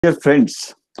Dear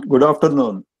friends, good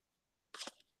afternoon.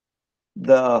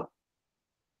 The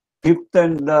fifth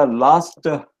and the last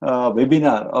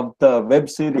webinar of the web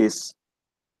series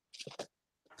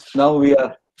now we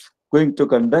are going to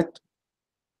conduct.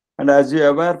 And as you are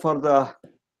aware, for the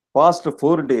past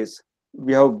 4 days,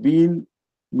 we have been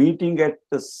meeting at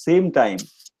the same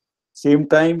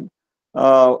time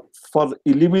uh, for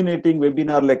eliminating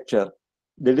webinar lecture.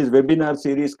 That is webinar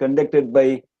series conducted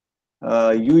by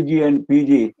UG and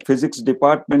PG Physics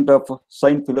Department of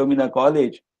Science Philomena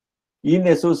College in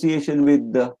association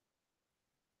with the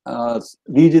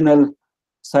Regional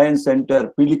Science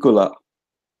Center Pilikula,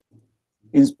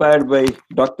 inspired by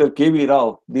Dr. K.V.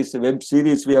 Rao. This web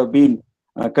series we have been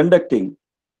conducting.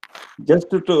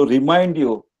 Just to remind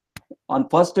you, on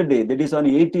first day, that is on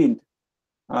 18th,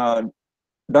 uh,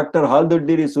 Dr.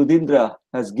 Haldodderi Sudhindra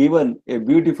has given a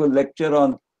beautiful lecture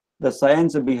on the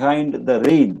science behind the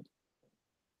rain.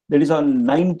 That is on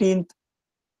 19th,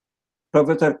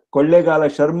 Professor Kollegala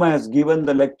Sharma has given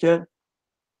the lecture,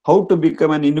 How to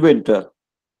Become an Inventor.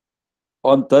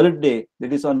 On third day,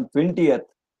 that is on 20th,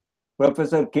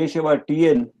 Professor Keshava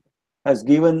TN has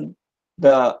given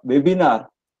the webinar,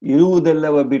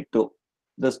 Iruvudellava Bittu,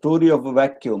 the story of a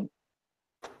vacuum.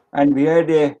 And we had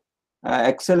a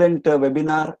excellent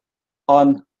webinar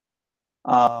on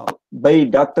by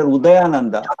Dr.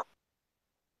 Udayanandan,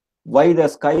 why the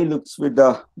sky looks with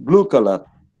the blue color.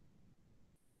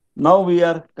 Now we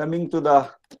are coming to the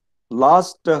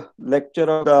last lecture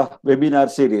of the webinar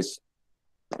series.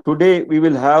 Today we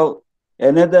will have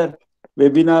another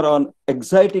webinar on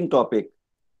exciting topic.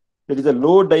 That is a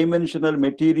low dimensional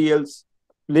materials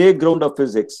playground of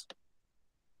physics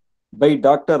by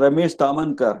Dr. Ramesh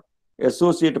Thamankar,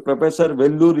 Associate Professor,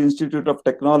 Vellore Institute of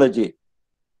Technology.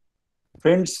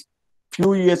 Friends,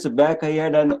 few years back I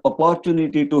had an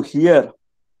opportunity to hear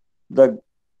the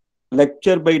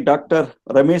lecture by Dr.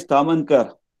 Ramesh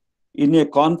Thamankar in a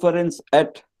conference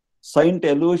at St.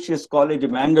 Aloysius College,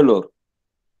 Mangalore.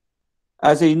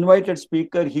 As an invited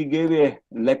speaker, he gave a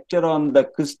lecture on the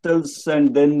crystals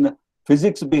and then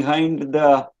physics behind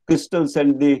the crystals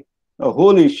and the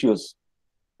whole issues.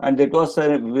 And it was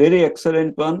a very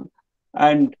excellent one.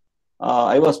 And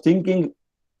I was thinking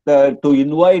to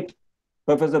invite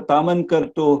Professor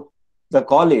Thamankar to the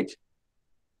college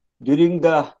during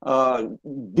the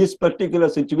this particular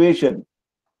situation,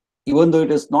 even though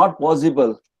it is not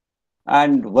possible,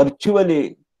 and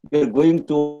virtually we are going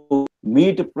to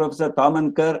meet Professor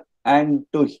Thamankar and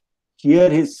to hear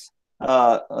his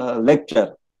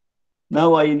lecture.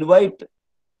 Now I invite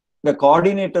the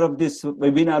coordinator of this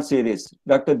webinar series,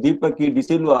 Dr. Deepaki De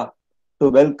Silva, to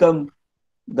welcome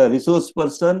the resource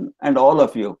person and all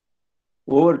of you.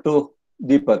 Over to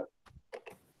Deepak.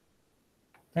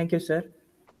 Thank you, sir.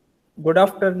 Good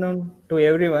afternoon to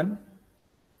everyone.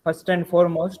 First and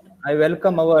foremost, I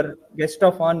welcome our guest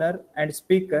of honor and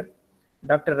speaker,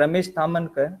 Dr. Ramesh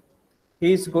Thamankar.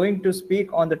 He is going to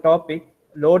speak on the topic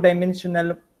low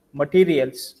dimensional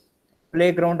materials,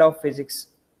 playground of physics.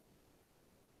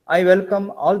 I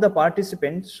welcome all the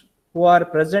participants who are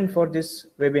present for this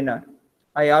webinar.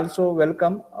 I also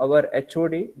welcome our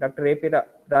HOD, Dr. A.P.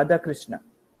 Radhakrishna.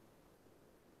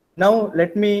 Now,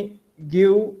 let me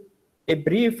give a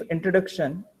brief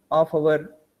introduction of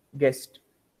our guest.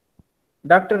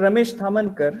 Dr. Ramesh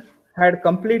Thamankar had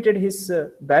completed his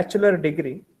bachelor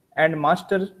degree and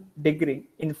master's degree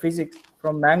in physics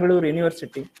from Mangalore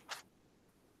University.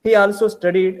 He also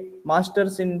studied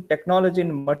Masters in Technology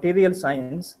in Material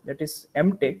Science, that is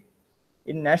MTech,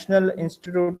 in National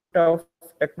Institute of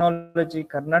Technology,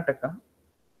 Karnataka.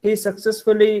 He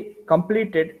successfully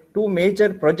completed 2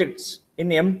 major projects in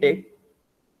MTech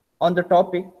on the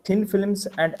topic thin films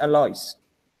and alloys.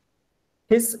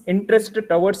 His interest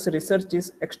towards research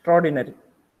is extraordinary.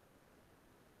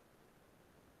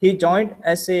 He joined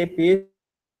as a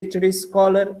PhD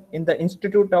scholar in the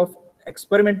Institute of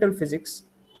Experimental Physics,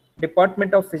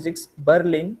 Department of Physics,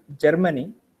 Berlin,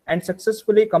 Germany, and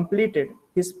successfully completed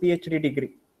his PhD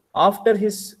degree. After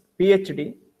his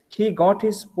PhD, he got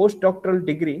his postdoctoral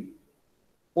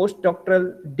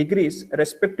degrees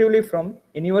respectively from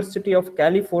University of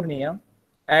California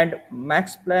and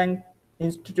Max Planck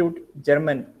Institute,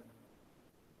 Germany.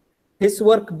 His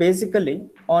work basically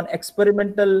on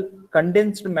experimental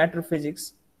condensed matter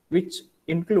physics, which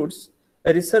includes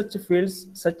research fields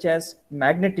such as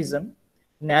magnetism,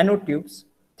 nanotubes,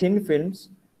 thin films,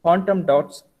 quantum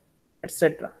dots,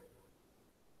 etc.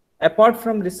 Apart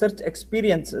from research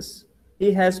experiences,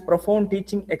 he has profound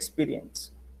teaching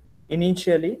experience.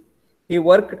 Initially, he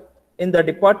worked in the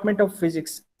Department of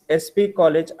Physics, SP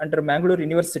College under Mangalore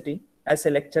University as a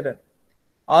lecturer.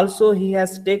 Also, he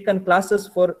has taken classes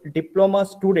for diploma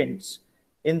students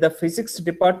in the physics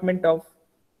department of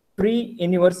Free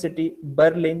University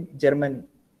Berlin, Germany.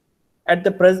 At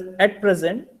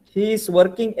present, he is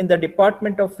working in the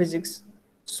Department of Physics,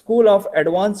 School of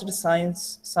Advanced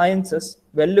Sciences,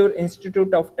 Vellore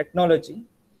Institute of Technology,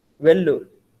 Vellore,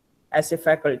 as a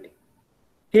faculty.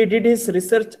 He did his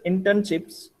research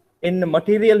internships in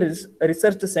Material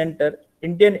Research Center,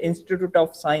 Indian Institute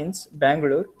of Science,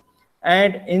 Bangalore,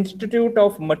 and Institute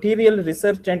of Material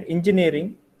Research and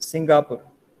Engineering, Singapore.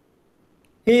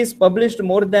 He has published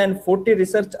more than 40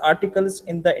 research articles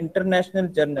in the international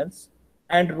journals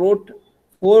and wrote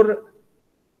 4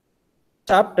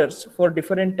 chapters for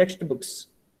different textbooks.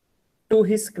 To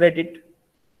his credit,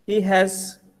 he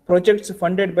has projects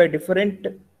funded by different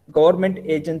government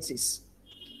agencies.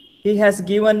 He has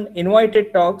given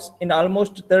invited talks in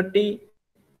almost 30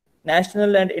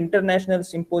 national and international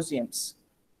symposiums.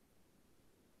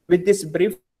 With this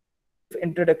brief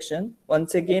introduction,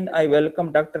 once again I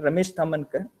welcome Dr. Ramesh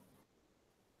Thamankar.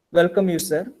 Welcome you,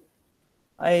 sir.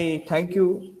 I thank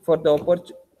you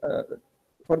uh,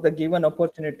 for the given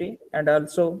opportunity, and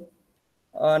also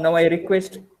now I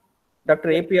request Dr.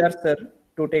 APR sir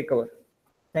to take over.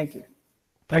 Thank you.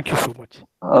 Thank you so much.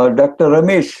 Dr.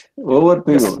 Ramesh, over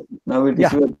to Yes. you. Now it is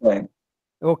Yeah. your time.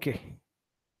 Okay.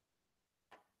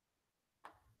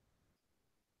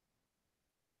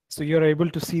 So you're able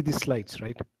to see the slides,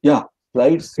 right? Yeah,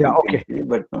 slides Yeah. we can Okay. see,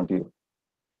 but not you.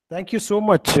 Thank you so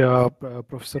much,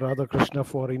 Professor Radhakrishna,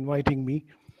 for inviting me,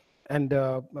 and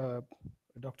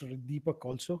Dr. Deepak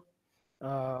also.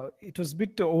 It was a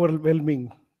bit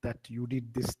overwhelming that you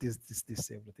did this,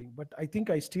 everything. But I think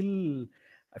I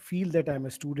feel that I'm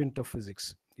a student of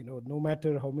physics. No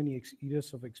matter how many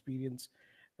years of experience,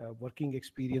 working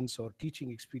experience or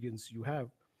teaching experience you have,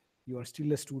 you are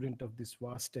still a student of this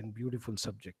vast and beautiful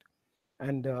subject.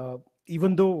 And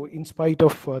even though, in spite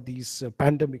of these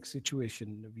pandemic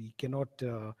situation, we cannot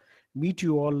meet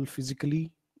you all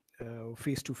physically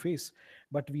face to face,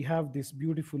 but we have this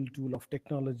beautiful tool of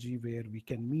technology where we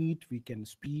can meet, we can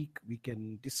speak, we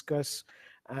can discuss,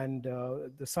 and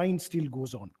the science still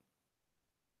goes on.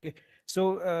 Okay. So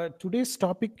today's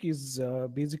topic is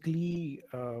basically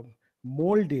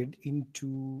molded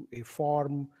into a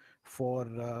form for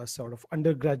sort of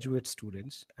undergraduate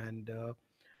students, and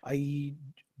I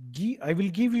I will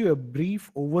give you a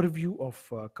brief overview of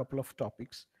a couple of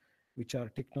topics which are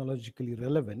technologically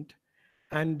relevant.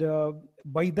 And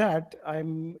by that,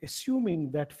 I'm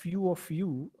assuming that few of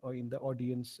you in the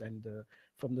audience and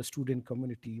from the student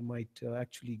community might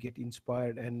actually get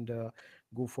inspired and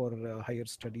go for higher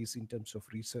studies in terms of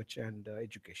research and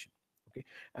education. Okay.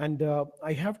 And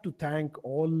I have to thank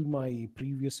all my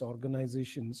previous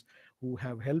organizations who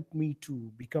have helped me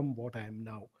to become what I am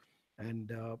now.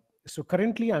 And so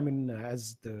currently I'm in,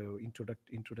 as the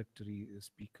introductory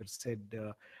speaker said,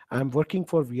 I'm working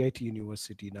for VIT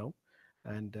University now.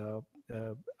 And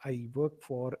I work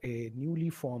for a newly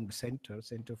formed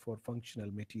Center for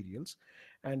Functional Materials,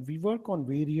 and we work on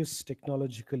various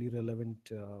technologically relevant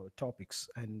topics.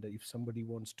 And if somebody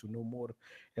wants to know more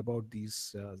about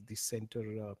this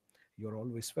center, you're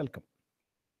always welcome.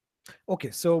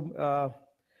 Okay, so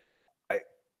I,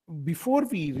 before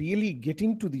we really get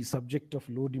into the subject of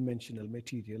low dimensional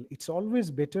material, it's always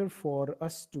better for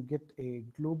us to get a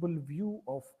global view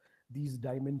of these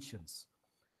dimensions.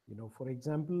 For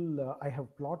example, I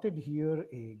have plotted here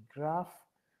a graph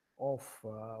of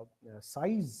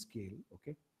size scale,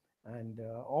 okay, and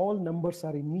all numbers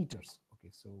are in meters,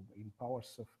 okay, so in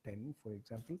powers of 10, for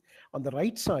example. On the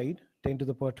right side, 10 to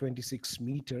the power 26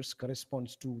 meters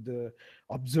corresponds to the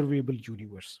observable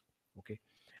universe, okay.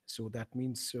 So that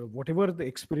means whatever the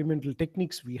experimental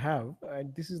techniques we have,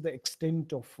 and this is the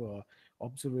extent of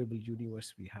observable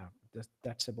universe we have.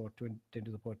 That's about 10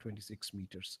 to the power 26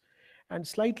 meters. And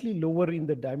slightly lower in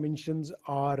the dimensions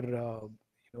are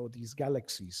these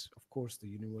galaxies. Of course, the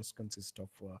universe consists of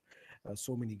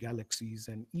so many galaxies,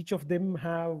 and each of them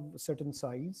have certain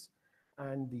size,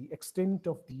 and the extent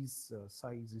of these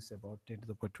size is about 10 to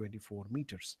the power 24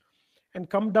 meters. And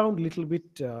come down a little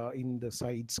bit in the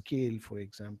side scale. For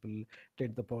example, 10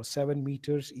 to the power 7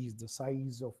 meters is the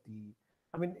size of the,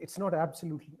 I mean, it's not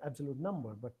absolute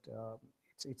number, but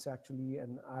it's actually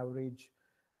an average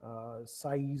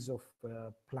size of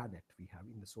planet we have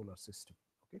in the solar system.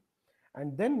 Okay,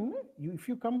 and then if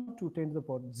you come to 10 to the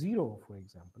power 0, for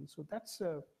example, so that's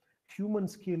a human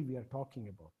scale we are talking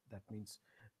about. That means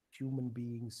human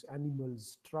beings,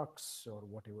 animals, trucks, or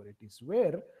whatever it is,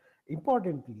 where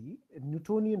importantly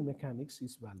Newtonian mechanics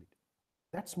is valid.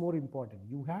 That's more important.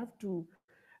 You have to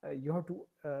you have to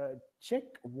check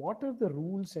what are the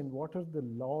rules and what are the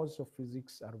laws of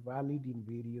physics are valid in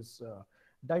various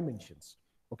dimensions.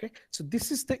 Okay, so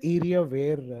this is the area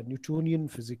where Newtonian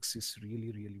physics is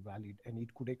really, really valid, and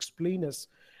it could explain us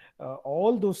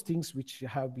all those things which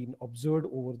have been observed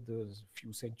over the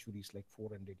few centuries, like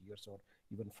 400 years or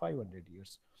even 500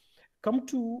 years. Come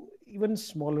to even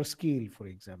smaller scale, for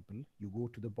example, you go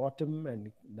to the bottom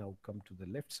and now come to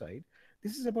the left side.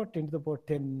 This is about 10 to the power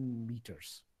 10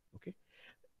 meters. Okay,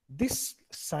 this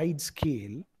side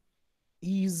scale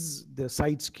is the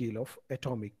side scale of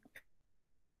atomic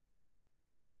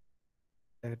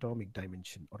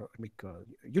dimension or atomic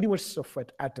universe of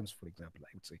atoms, for example,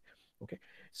 I would say. Okay,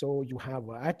 so you have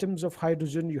atoms of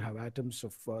hydrogen, you have atoms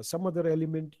of some other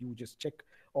element. You just check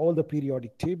all the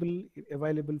periodic table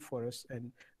available for us,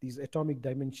 and these atomic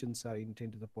dimensions are in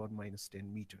 10 to the power minus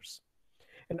 10 meters.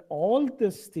 And all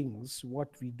these things, what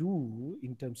we do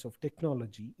in terms of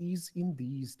technology is in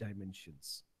these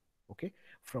dimensions. Okay,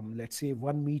 from let's say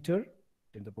 1 meter,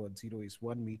 10 to the power 0 is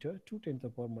 1 meter, to 10 to the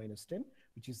power minus 10,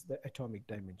 which is the atomic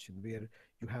dimension, where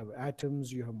you have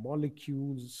atoms, you have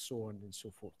molecules, so on and so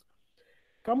forth.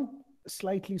 Come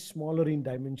slightly smaller in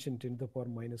dimension, 10 to the power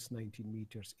minus 19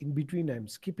 meters. In between, I'm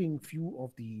skipping few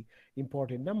of the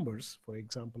important numbers. For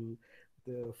example,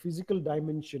 the physical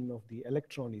dimension of the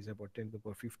electron is about 10 to the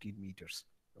power 15 meters.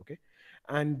 Okay,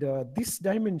 and this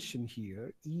dimension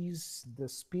here is the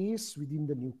space within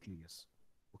the nucleus.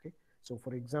 Okay, so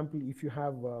for example, if you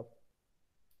have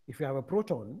a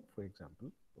proton, for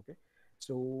example, okay,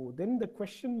 so then the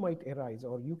question might arise,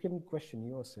 or you can question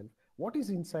yourself, what is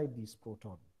inside this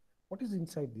proton? What is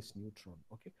inside this neutron?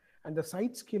 Okay, and the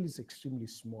side scale is extremely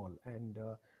small, and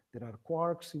there are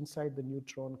quarks inside the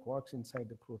neutron, quarks inside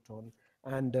the proton,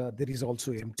 and there is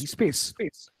also empty space.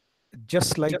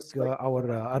 Just like our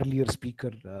earlier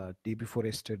speaker day before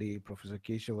yesterday, Professor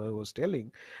Keshava was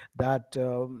telling that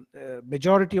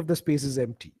majority of the space is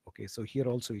empty. Okay, so here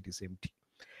also it is empty.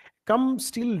 Come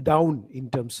still down in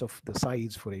terms of the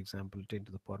size, for example, 10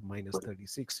 to the power minus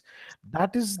 36.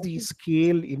 That is the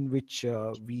scale in which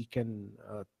we can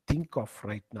think of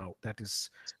right now. That is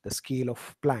the scale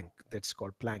of Planck. That's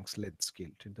called Planck's length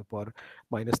scale, 10 to the power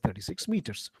minus 36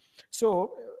 meters.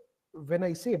 So when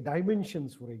I say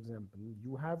dimensions, for example,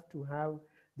 you have to have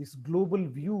this global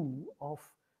view of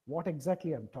what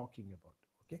exactly I'm talking about.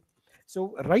 Okay,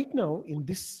 so right now in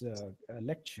this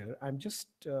lecture, I'm just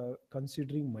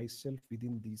considering myself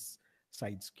within this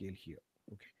side scale here.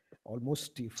 Okay,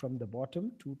 almost from the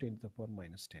bottom to 10 to the power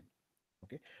minus 10.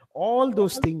 Okay, all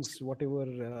those things,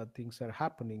 whatever things are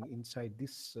happening inside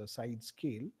this side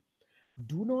scale,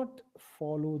 do not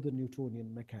follow the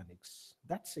Newtonian mechanics.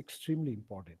 That's extremely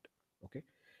important. Okay,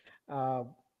 uh,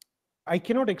 I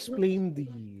cannot explain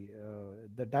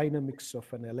the dynamics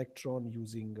of an electron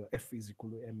using F is equal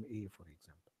to ma, for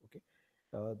example. Okay,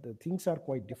 the things are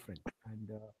quite different, and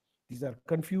these are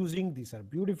confusing. These are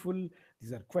beautiful.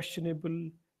 These are questionable.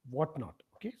 Whatnot.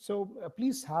 Okay, so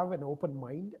please have an open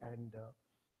mind and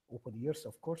open ears,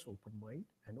 of course, open mind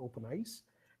and open eyes,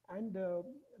 and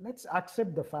let's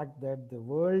accept the fact that the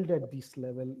world at this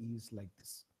level is like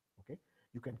this. Okay,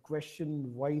 you can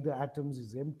question why the atoms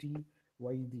is empty,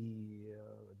 why the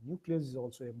nucleus is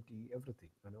also empty, everything.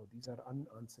 You know, these are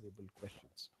unanswerable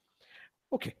questions.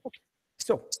 Okay,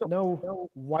 so now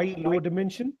why low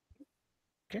dimension?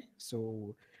 Okay,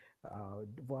 so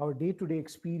our day-to-day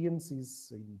experience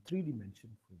is in 3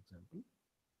 dimension, for example.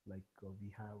 Like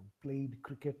we have played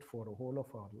cricket for a whole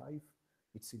of our life.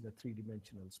 It's in a 3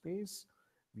 dimensional space.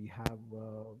 We have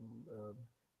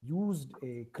used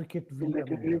a cricket wheel, I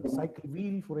mean, a cycle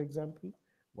wheel, for example,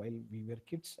 while we were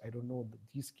kids. I don't know that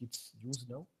these kids use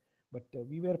now, but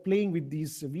we were playing with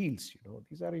these wheels. You know,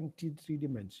 these are in 3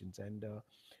 dimensions, and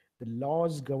the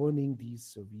laws governing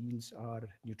these wheels are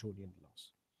Newtonian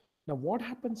laws. Now, what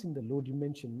happens in the low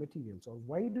dimension materials, or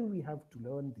why do we have to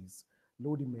learn these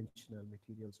low dimensional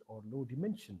materials or low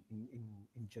dimension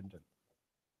in general?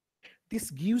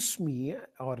 This gives me,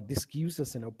 or this gives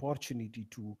us an opportunity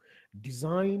to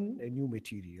design new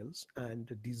materials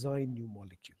and design new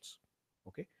molecules.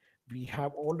 Okay, we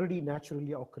have already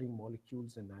naturally occurring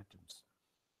molecules and atoms.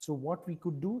 So what we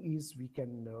could do is we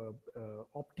can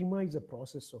optimize the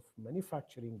process of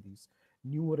manufacturing these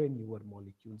newer and newer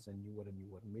molecules and newer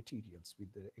materials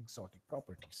with the exotic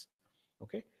properties.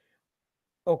 Okay.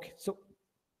 Okay. So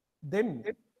then,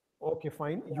 okay,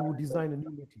 fine. You design a new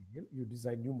material, you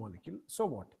design new molecule. So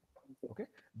what? Okay.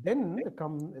 Then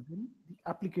the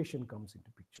application comes into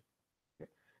picture. Okay.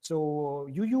 So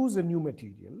you use a new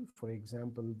material. For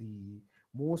example, the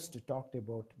most talked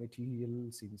about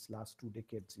material since last 2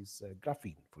 decades is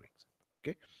graphene, for example.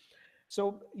 Okay.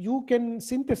 So you can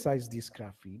synthesize this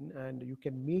graphene and you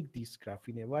can make this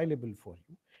graphene available for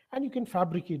you, and you can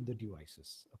fabricate the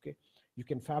devices. Okay, you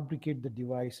can fabricate the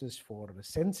devices for a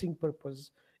sensing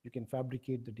purpose. You can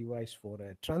fabricate the device for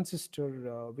a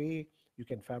transistor way. You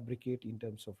can fabricate in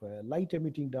terms of light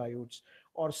emitting diodes,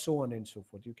 or so on and so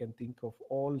forth. You can think of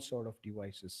all sort of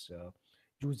devices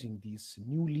using these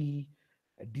newly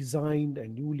designed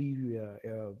and newly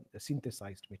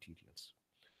synthesized materials.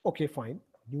 Okay, fine.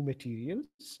 New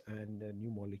materials and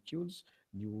new molecules,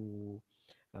 new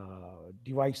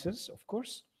devices, of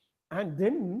course. And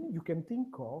then you can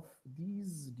think of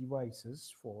these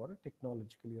devices for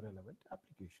technologically relevant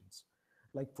applications.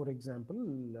 Like, for example,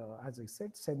 as I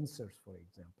said, sensors, for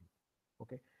example.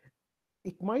 Okay,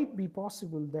 it might be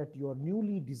possible that your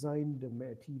newly designed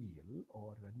material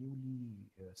or a newly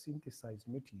synthesized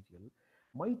material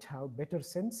might have better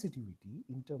sensitivity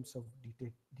in terms of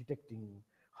detecting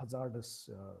hazardous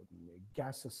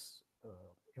gases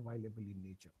available in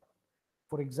nature.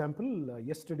 For example,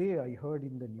 yesterday I heard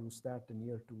in the news that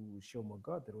near to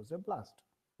Shimoga there was a blast.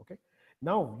 Okay,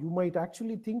 now you might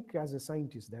actually think as a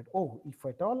scientist that, oh, if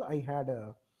at all I had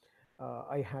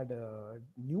a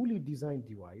newly designed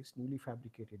device, newly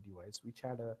fabricated device, which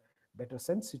had a better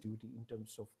sensitivity in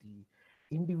terms of the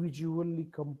individually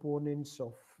components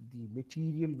of the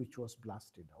material which was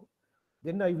blasted out,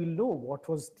 then I will know what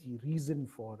was the reason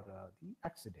for the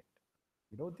accident.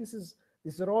 You know,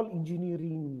 these are all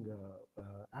engineering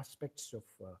aspects of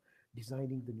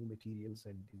designing the new materials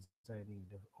and designing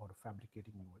or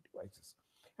fabricating newer devices.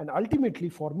 And ultimately,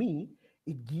 for me,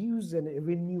 it gives an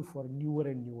avenue for newer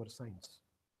and newer science.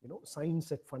 You know,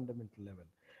 science at fundamental level.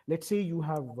 Let's say you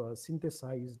have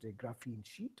synthesized a graphene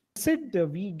sheet. Said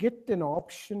we get an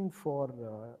option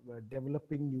for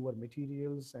developing newer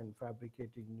materials and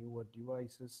fabricating newer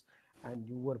devices and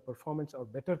newer performance or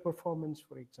better performance,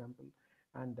 for example,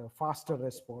 and faster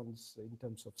response in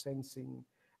terms of sensing.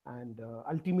 And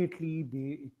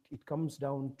ultimately, it comes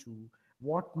down to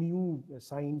what new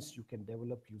science you can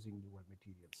develop using newer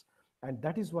materials. And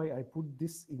that is why I put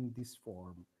this in this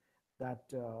form,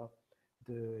 that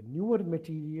the newer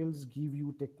materials give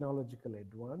you technological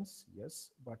advance, yes,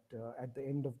 but at the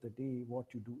end of the day,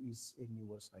 what you do is a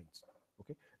newer science.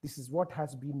 Okay, this is what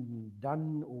has been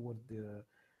done over the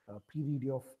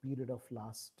period of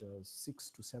last 6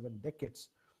 to 7 decades,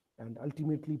 and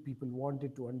ultimately people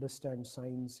wanted to understand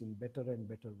science in better and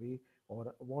better way,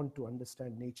 or want to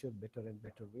understand nature better and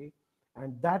better way,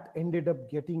 and that ended up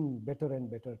getting better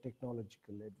and better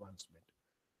technological advancement.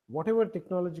 Whatever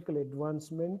technological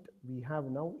advancement we have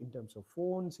now in terms of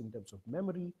phones, in terms of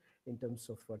memory, in terms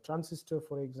of transistor,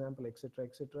 for example,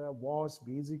 etc., was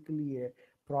basically a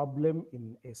problem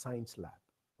in a science lab.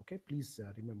 Okay, please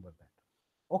remember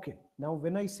that. Okay, now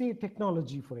when I say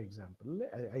technology, for example,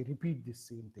 I repeat this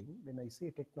same thing. When I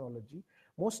say technology,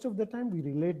 most of the time we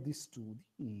relate this to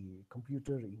the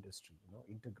computer industry, you know,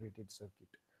 integrated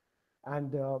circuit.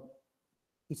 And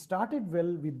it started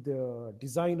well with the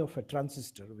design of a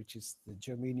transistor, which is the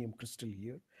germanium crystal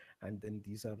here. And then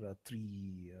these are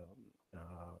three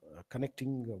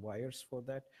connecting wires for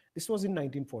that. This was in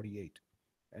 1948.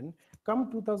 And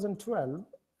come 2012,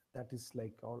 that is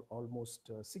like almost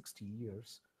 60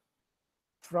 years,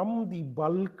 from the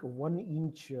bulk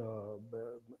 1-inch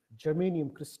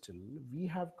germanium crystal, we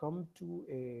have come to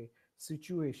a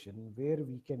situation where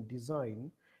we can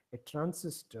design a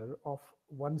transistor of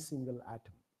one single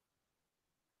atom.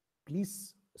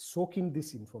 Please soak in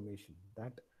this information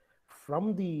that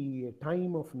from the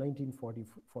time of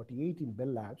 1948 in Bell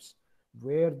Labs,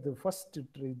 where the first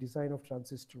design of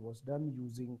transistor was done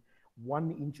using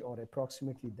 1-inch or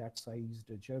approximately that sized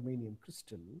germanium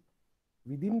crystal,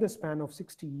 within the span of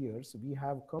 60 years, we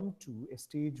have come to a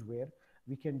stage where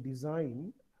we can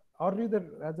design, or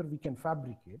rather we can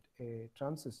fabricate a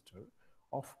transistor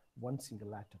of one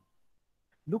single atom.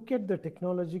 Look at the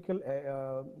technological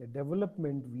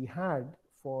development we had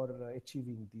for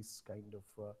achieving this kind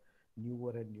of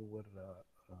newer and newer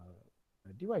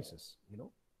devices, you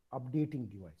know, updating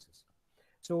devices.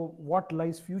 So what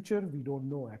lies future, we don't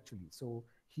know actually. So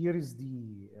here is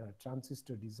the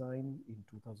transistor design in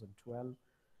 2012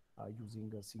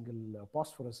 using a single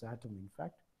phosphorus atom, in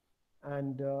fact.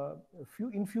 And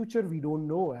in future, we don't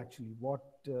know actually what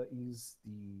is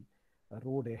the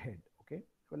road ahead. Okay,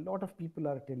 a lot of people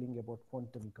are telling about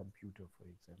quantum computer, for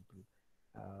example,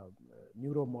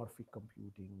 neuromorphic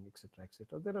computing, etc.,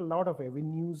 etc. There are a lot of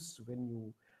avenues when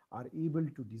you are able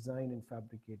to design and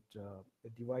fabricate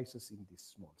devices in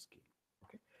this small scale.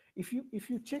 Okay, if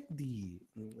you check the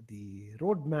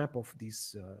roadmap of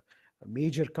these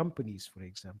major companies, for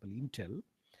example, Intel,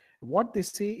 What they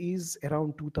say is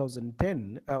around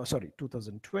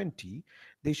 2020,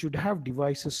 they should have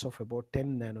devices of about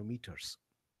 10 nanometers.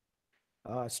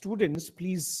 Students,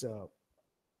 please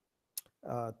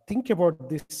think about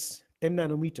this 10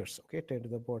 nanometers, okay, 10 to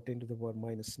the power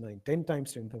minus 9, 10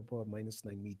 times 10 to the power minus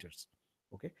 9 meters,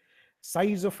 okay.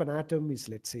 Size of an atom is,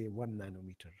 let's say, 1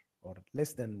 nanometer or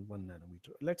less than 1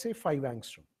 nanometer. Let's say 5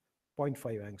 angstrom,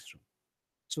 0.5 angstrom.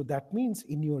 So that means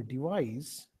in your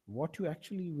device, what you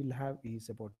actually will have is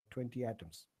about 20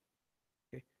 atoms.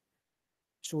 Okay.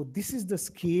 So this is the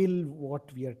scale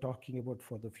what we are talking about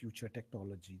for the future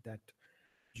technology, that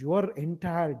your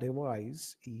entire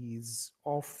device is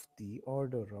of the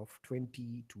order of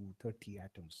 20 to 30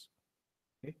 atoms.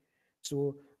 Okay.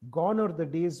 So gone are the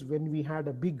days when we had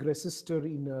a big resistor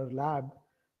in our lab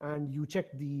and you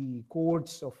check the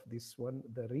codes of this one,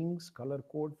 the rings, color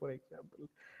code, for example,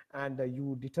 and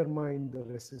you determine the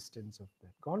resistance of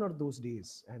that. Gone are those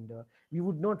days, and we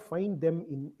would not find them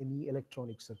in any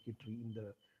electronic circuitry in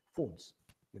the phones,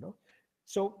 you know.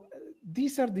 So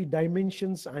these are the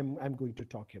dimensions I'm going to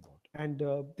talk about. And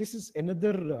this is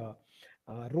another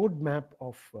roadmap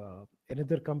of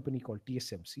another company called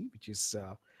TSMC, which is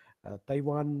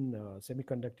Taiwan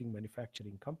semiconducting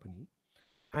manufacturing company.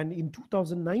 And in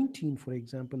 2019, for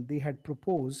example, they had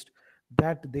proposed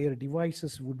that their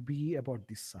devices would be about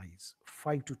this size,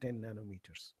 5 to 10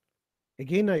 nanometers.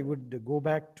 Again, I would go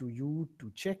back to you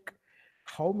to check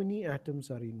how many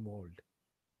atoms are involved.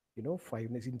 You know,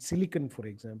 five in silicon, for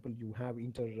example, you have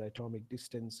interatomic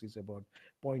distance is about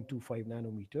 0.25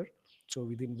 nanometer. So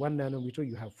within 1 nanometer,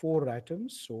 you have 4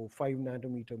 atoms. So 5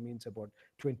 nanometer means about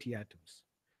 20 atoms.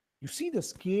 You see the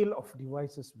scale of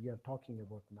devices we are talking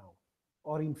about now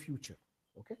or in future.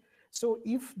 Okay. So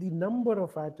if the number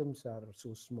of atoms are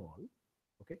so small,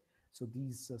 okay, so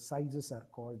these sizes are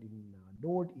called in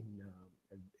node in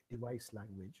device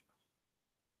language.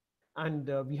 And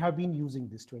we have been using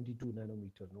this 22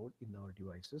 nanometer node in our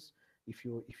devices. If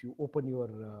you open your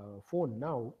phone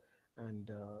now and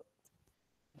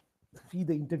see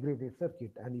the integrated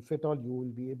circuit, and if at all you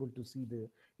will be able to see the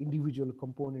individual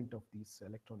component of this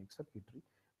electronic circuitry,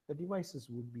 the devices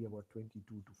would be about 22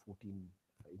 to 14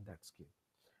 in that scale.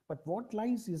 But what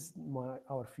lies is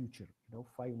our future,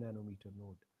 5 nanometer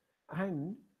node.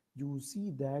 And you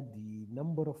see that the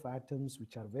number of atoms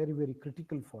which are very, very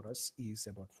critical for us is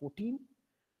about 14.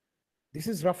 This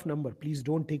is rough number. Please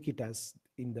don't take it as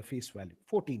in the face value.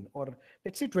 14 or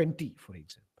let's say 20, for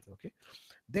example. Okay.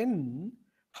 Then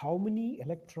how many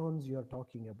electrons you are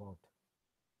talking about?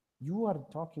 You are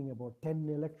talking about 10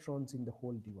 electrons in the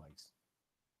whole device.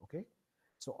 Okay.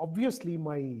 So obviously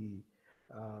my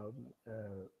uh,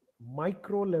 uh,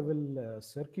 micro level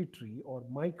circuitry or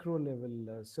micro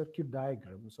level circuit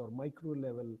diagrams or micro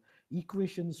level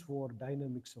equations for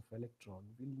dynamics of electron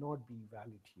will not be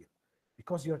valid here,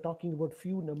 because you're talking about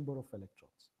few number of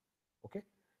electrons. Okay.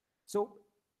 So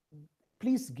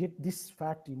please get this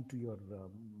fact into your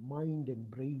mind and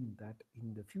brain, that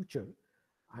in the future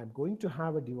I'm going to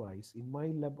have a device in my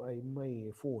lab, in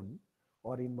my phone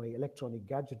or in my electronic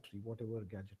gadgetry, whatever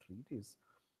gadgetry it is,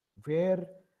 where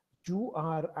you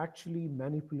are actually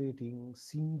manipulating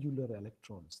singular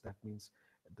electrons. That means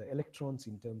the electrons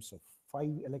in terms of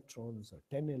 5 electrons or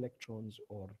 10 electrons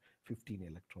or 15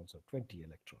 electrons or 20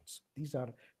 electrons. These are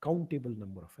countable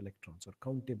number of electrons or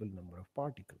countable number of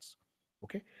particles.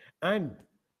 Okay. And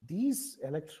these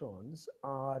electrons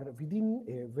are within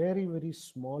a very, very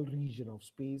small region of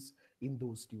space in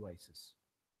those devices.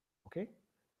 Okay.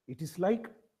 It is like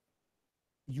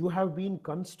you have been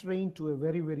constrained to a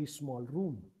very, very small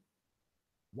room.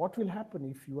 What will happen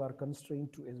if you are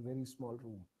constrained to a very small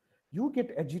room? You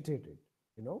get agitated,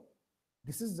 you know.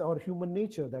 This is our human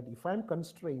nature, that if I'm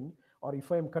constrained or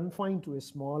if I'm confined to a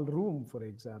small room, for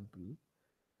example,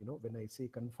 when I say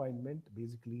confinement,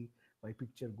 basically my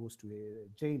picture goes to a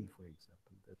jail, for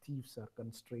example. The thieves are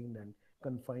constrained and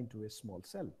confined to a small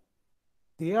cell.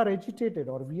 They are agitated,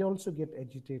 or we also get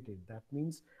agitated. That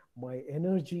means my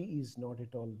energy is not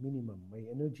at all minimum. My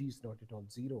energy is not at all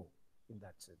zero in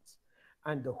that sense.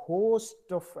 And the host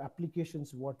of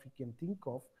applications, what we can think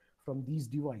of from these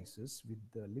devices with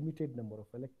the limited number of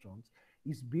electrons,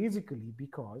 is basically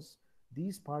because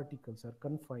these particles are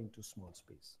confined to small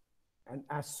space. And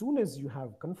as soon as you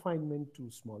have confinement to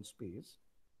small space,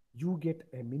 you get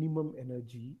a minimum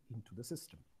energy into the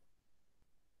system.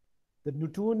 The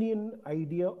Newtonian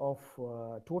idea of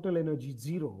total energy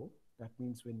zero, that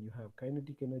means when you have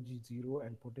kinetic energy zero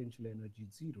and potential energy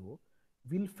zero,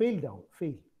 will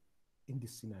fail in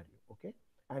this scenario, okay?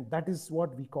 And that is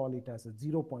what we call it as a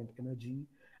 0 point energy.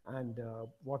 And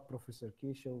what Professor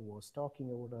Keshava was talking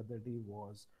about the other day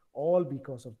was all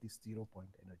because of this 0 point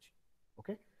energy.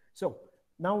 Okay, so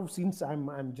now since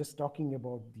I'm just talking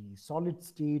about the solid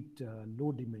state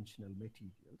low dimensional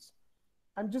materials,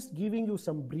 I'm just giving you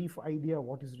some brief idea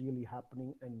what is really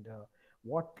happening and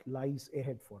what lies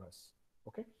ahead for us.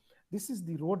 Okay, this is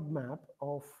the roadmap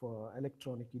of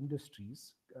electronic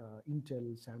industries,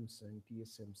 Intel, Samsung,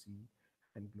 TSMC,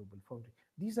 and Global Foundry.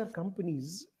 These are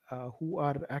companies who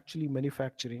are actually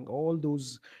manufacturing all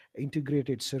those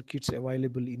integrated circuits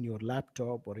available in your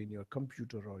laptop or in your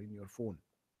computer or in your phone.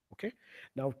 Okay,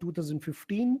 now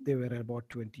 2015 they were about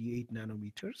 28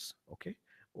 nanometers. Okay,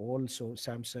 also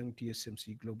Samsung,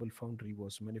 TSMC, Global Foundry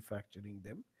was manufacturing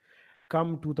them.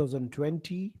 Come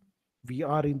 2020, we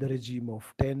are in the regime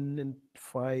of 10 and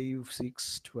 5,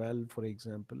 6, 12, for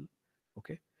example.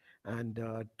 Okay, and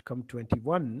come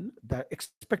 21, the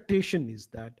expectation is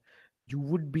that you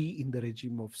would be in the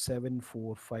regime of 7,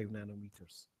 4, 5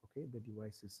 nanometers. Okay, the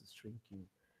device is shrinking.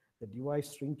 The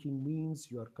device shrinking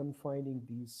means you are confining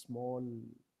these small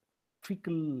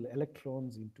fickle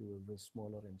electrons into a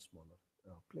smaller and smaller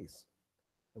place.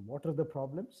 And what are the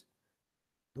problems?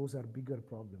 Those are bigger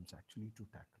problems actually to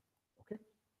tackle. Okay.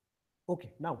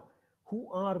 Okay. Now,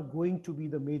 who are going to be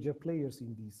the major players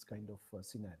in these kind of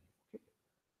scenario? Okay.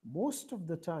 Most of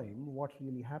the time, what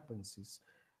really happens is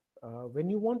when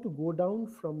you want to go down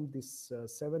from this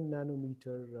 7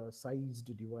 nanometer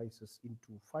sized devices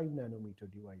into 5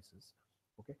 nanometer devices,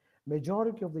 okay,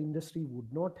 majority of the industry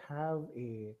would not have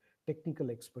a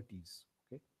technical expertise.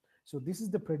 Okay, so this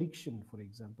is the prediction. For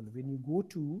example, when you go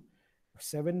to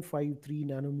 753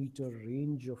 nanometer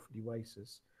range of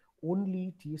devices,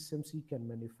 only TSMC can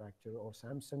manufacture, or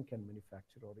Samsung can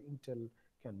manufacture, or Intel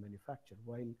can manufacture,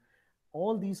 while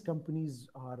all these companies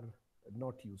are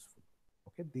not useful.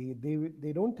 Okay,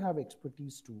 they don't have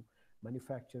expertise to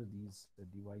manufacture these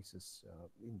devices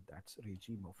in that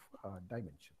regime of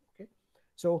dimension. Okay,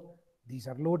 so these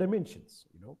are low dimensions,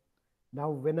 you know.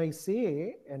 Now when I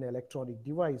say an electronic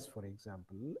device, for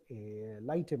example, a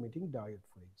light emitting diode,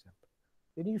 for example,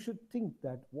 then you should think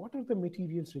that what are the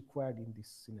materials required in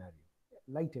this scenario?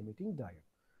 Light emitting diode.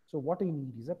 So what I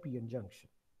need is a PN junction.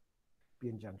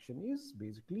 PN junction is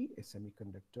basically a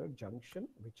semiconductor junction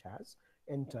which has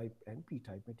N-type and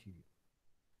P-type material.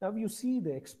 Now you see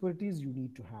the expertise you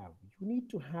need to have. You need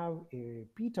to have a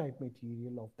P-type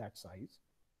material of that size,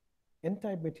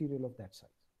 N-type material of that size.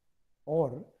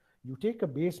 Or you take a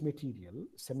base material,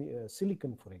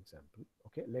 silicon, for example.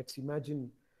 Okay, let's imagine.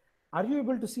 Are you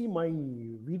able to see my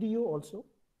video also?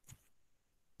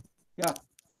 Yeah.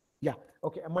 Yeah.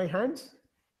 Okay. My hands.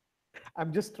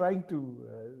 I'm just trying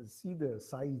to see the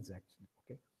size actually.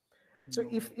 Okay. So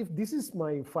if this is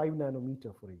my 5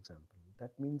 nanometer, for example,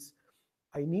 that means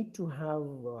I need to have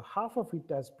half of it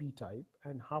as P type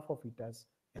and half of it as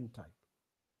N type.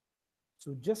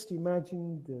 So just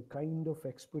imagine the kind of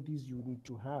expertise you need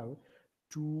to have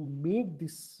to make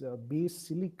this base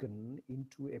silicon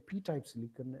into a P-type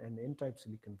silicon and N-type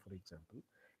silicon, for example,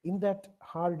 in that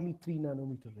hardly 3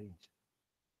 nanometer range.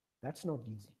 That's not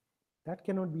easy. That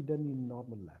cannot be done in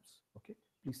normal labs. Okay,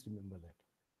 please remember that.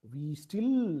 We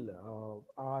still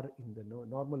are in the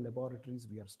normal laboratories.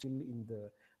 We are still in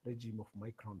the regime of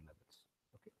micron levels.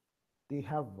 Okay, they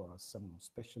have some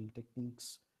special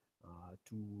techniques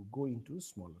to go into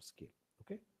smaller scale.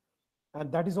 Okay,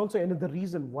 and that is also another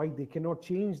reason why they cannot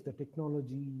change the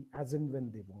technology as and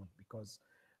when they want, because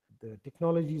the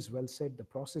technology is well set, the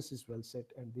process is well set,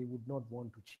 and they would not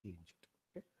want to change it.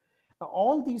 Okay? Now,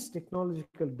 all these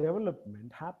technological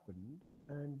development happened,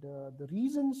 and the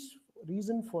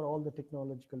reason for all the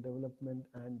technological development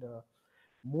and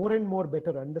more and more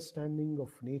better understanding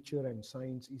of nature and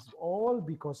science is all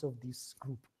because of this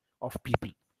group of people.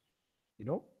 You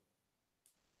know,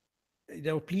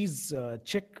 now please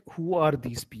check who are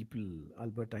these people.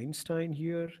 Albert Einstein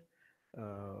here,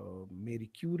 Marie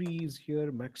Curie is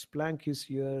here, Max Planck is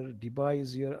here, Debye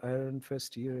is here,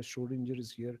 Ehrenfest here, Schrodinger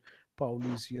is here, Pauli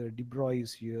is here, De Broglie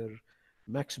is here,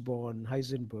 Max Born,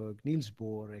 Heisenberg, Niels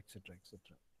Bohr, etc., etc.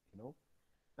 You know,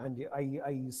 and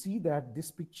I see that this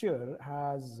picture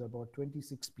has about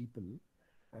 26 people,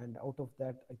 and out of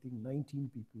that, I think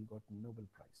 19 people got Nobel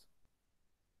Prize.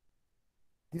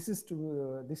 This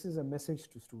is a message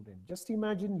to students. Just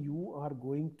imagine you are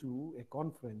going to a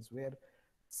conference where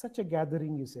such a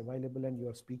gathering is available and you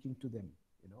are speaking to them.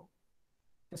 You know,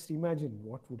 just imagine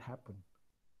what would happen.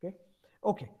 Okay,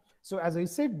 okay. So as I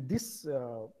said, this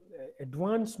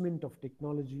advancement of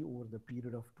technology over the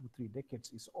period of 2-3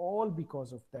 decades is all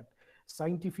because of that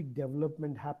scientific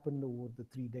development happened over the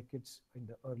 3 decades in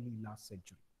the early last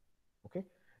century. Okay,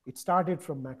 it started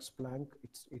from Max Planck.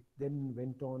 It then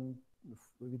went on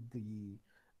with the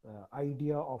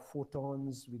idea of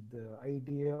photons, with the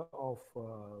idea of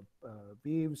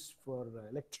waves for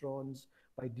electrons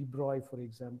by de Broglie, for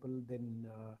example, then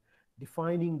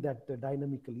defining that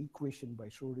dynamical equation by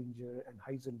Schrodinger and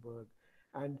Heisenberg.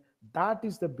 And that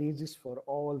is the basis for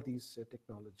all these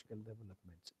technological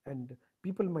developments. And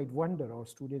people might wonder, or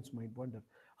students might wonder,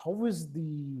 how is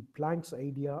the Planck's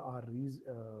idea are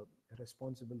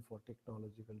responsible for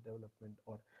technological development,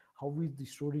 or how is the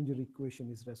Schrodinger equation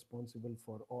is responsible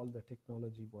for all the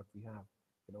technology what we have?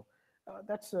 You know,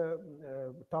 that's a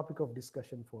topic of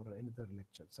discussion for another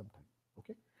lecture sometime.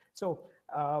 Okay, so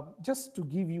just to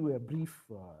give you a brief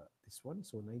this one.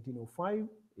 So 1905,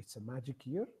 it's a magic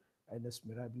year, Annus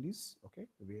Mirabilis. Okay,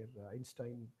 where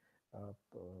Einstein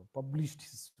published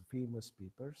his famous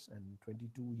papers, and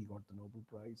 22 he got the Nobel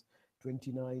Prize.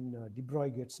 29 de Broglie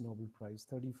gets Nobel Prize.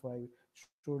 35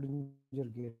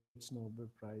 Schrodinger gets Nobel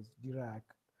Prize. Dirac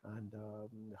and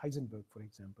Heisenberg, for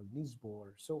example, Niels Bohr.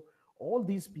 So all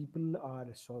these people are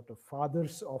sort of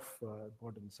fathers of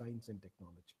modern science and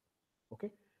technology. Okay.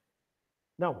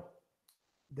 Now,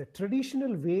 the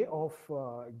traditional way of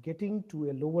getting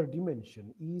to a lower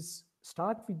dimension is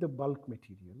start with the bulk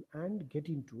material and get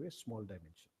into a small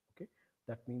dimension. Okay,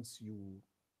 that means you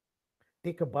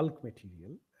take a bulk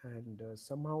material and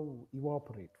somehow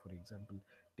evaporate. For example,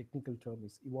 technical term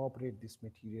is evaporate this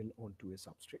material onto a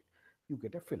substrate. You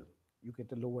get a film. You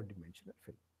get a lower dimensional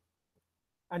film.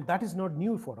 And that is not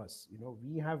new for us. You know,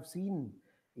 we have seen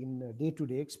in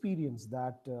day-to-day experience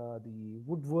that the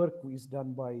woodwork is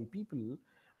done by people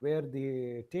where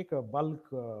they take a bulk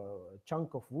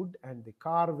chunk of wood and they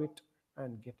carve it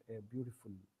and get a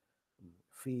beautiful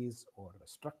phase or a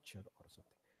structure or something.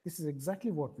 This is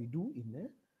exactly what we do in a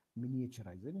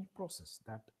miniaturizing process,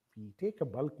 that we take a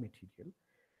bulk material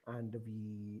and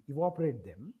we evaporate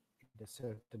them in a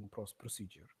certain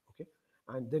procedure. Okay,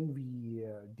 and then we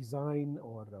design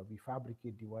or we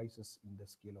fabricate devices in the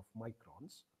scale of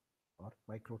microns or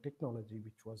micro technology,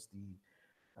 which was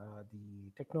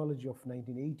the technology of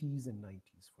 1980s and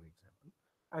 90s, for example.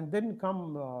 And then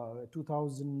come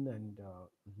 2000 and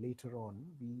later on,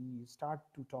 we start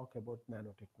to talk about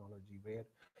nanotechnology, where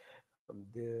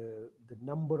the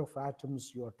number of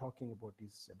atoms you are talking about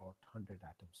is about 100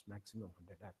 atoms, maximum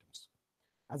 100 atoms.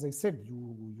 As I said,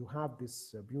 you have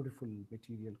this beautiful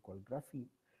material called graphene.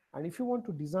 And if you want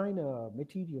to design a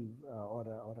material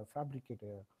or a fabricate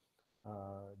a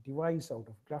device out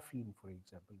of graphene, for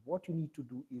example, what you need to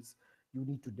do is you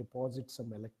need to deposit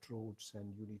some electrodes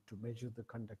and you need to measure the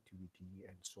conductivity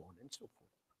and so on and so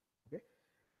forth. Okay,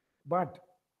 but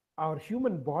our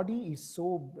human body is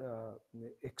so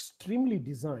extremely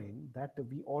designed that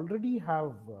we already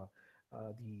have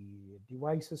the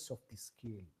devices of the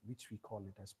scale, which we call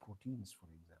it as proteins, for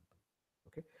example.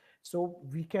 Okay, so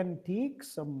we can take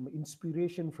some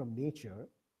inspiration from nature.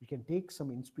 We can take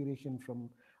some inspiration from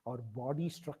our body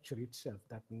structure itself.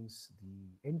 That means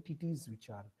the entities which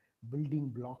are building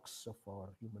blocks of our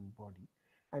human body,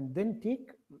 and then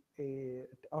take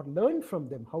or learn from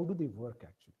them how do they work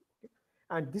actually. Okay?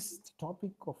 And this is the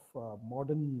topic of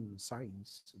modern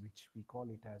science, which we call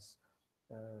it as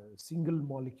single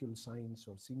molecule science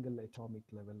or single atomic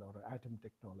level or atom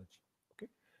technology. Okay,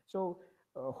 so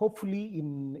hopefully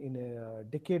in a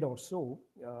decade or so,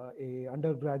 a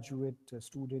undergraduate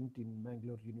student in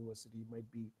Mangalore University might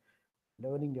be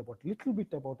learning about little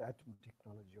bit about atom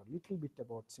technology or little bit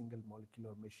about single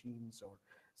molecular machines or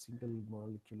single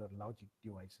molecular logic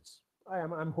devices.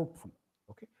 I'm hopeful.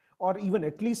 Okay, or even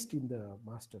at least in the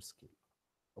master scale.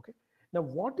 Okay, now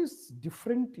what is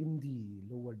different in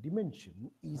the lower dimension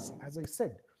is, as I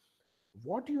said,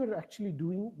 what you are actually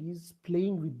doing is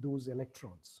playing with those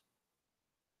electrons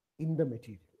in the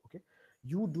material. Okay,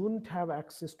 you don't have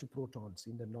access to protons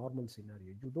in the normal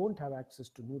scenario. You don't have access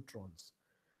to neutrons.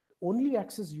 Only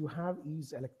access you have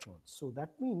is electrons. So that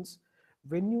means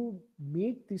when you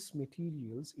make these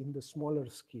materials in the smaller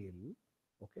scale,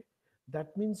 okay,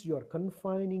 that means you are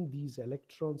confining these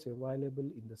electrons available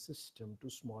in the system to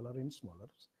smaller and smaller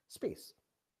space.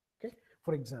 Okay,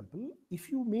 for example, if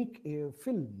you make a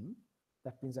film,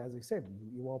 that means, as I said,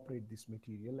 you evaporate this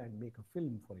material and make a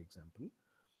film, for example,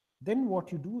 then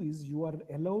what you do is you are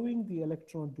allowing the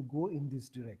electron to go in this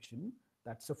direction.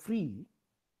 That's a free,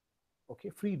 okay,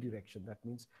 free direction. That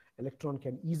means electron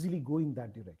can easily go in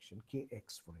that direction,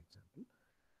 kx, for example.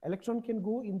 Electron can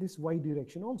go in this y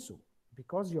direction also,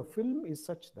 because your film is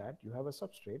such that you have a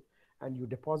substrate and you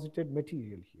deposited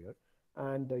material here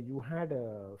and you had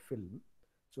a film.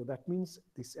 So that means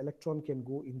this electron can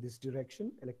go in this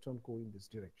direction, electron go in this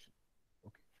direction.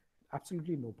 Okay,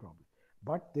 absolutely no problem.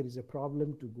 But there is a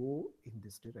problem to go in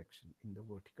this direction, in the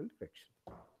vertical direction.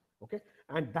 Okay,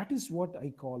 and that is what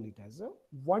I call it as a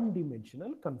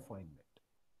one-dimensional confinement.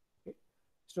 Okay,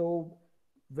 so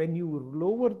when you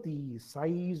lower the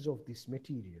size of this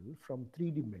material from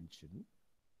 3 dimension,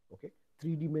 okay,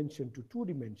 3 dimension to 2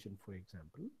 dimension, for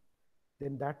example,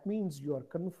 then that means you are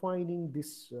confining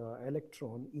this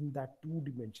electron in that 2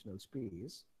 dimensional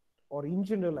space, or in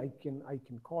general, I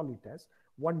can call it as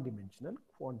one-dimensional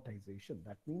quantization.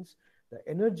 That means the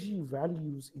energy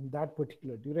values in that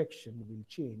particular direction will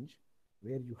change,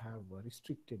 where you have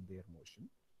restricted their motion.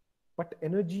 But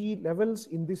energy levels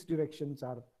in these directions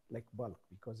are like bulk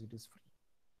because it is free.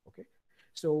 Okay,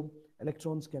 so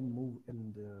electrons can move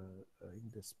in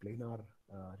this planar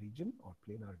region or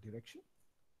planar direction.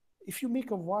 If you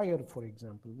make a wire, for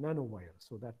example, nanowire,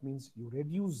 so that means you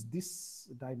reduce this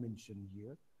dimension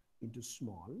here into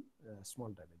small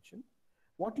dimension.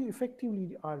 What you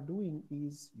effectively are doing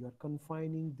is you're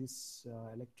confining this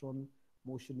electron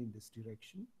motion in this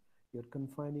direction. You're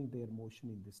confining their motion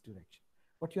in this direction,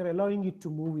 but you're allowing it to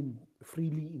move in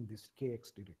freely in this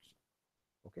kx direction.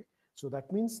 Okay, so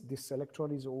that means this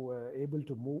electron is able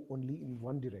to move only in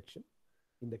one direction.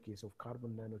 In the case of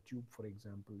carbon nanotube, for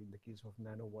example, in the case of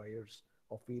nanowires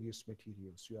of various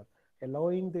materials, you are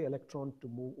allowing the electron to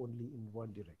move only in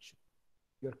one direction.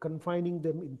 You're confining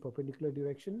them in perpendicular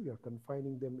direction, you're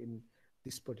confining them in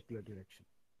this particular direction.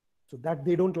 So that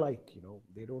they don't like,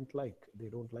 they don't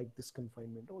like this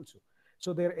confinement also.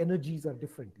 So their energies are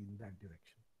different in that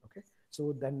direction. Okay,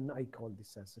 so then I call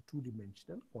this as a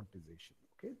two-dimensional quantization.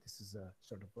 Okay, this is a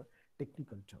sort of a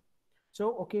technical term.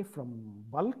 So okay, from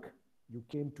bulk you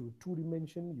came to 2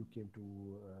 dimension, you came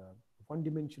to 1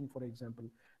 dimension, for example.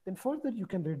 Then further you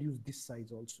can reduce this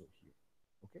size also here.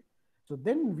 Okay, so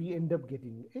then we end up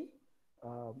getting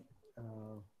a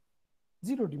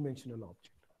zero-dimensional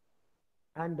object.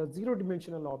 And a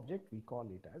zero-dimensional object, we call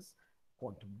it as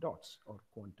quantum dots or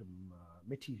quantum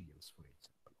materials, for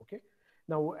example. Okay,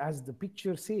 now as the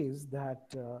picture says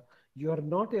that you are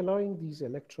not allowing these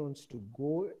electrons to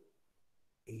go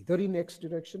either in x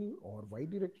direction or y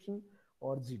direction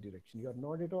or z direction. You are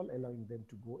not at all allowing them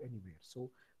to go anywhere.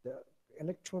 So the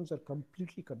electrons are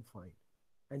completely confined,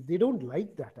 and they don't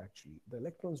like that. Actually, the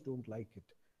electrons don't like it.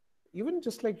 Even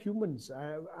just like humans,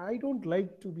 I don't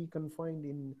like to be confined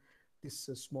in this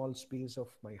small space of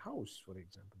my house, for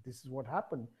example. This is what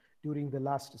happened during the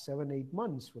last 7-8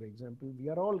 months, for example. We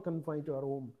are all confined to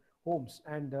our homes,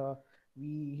 and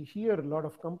we hear a lot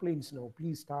of complaints now,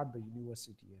 please start the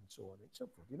university and so on and so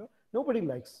forth. Nobody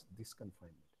likes this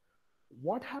confinement.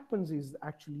 What happens is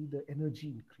actually the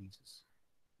energy increases.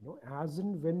 As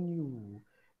in when you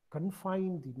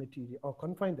confine the material or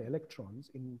confine the electrons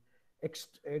in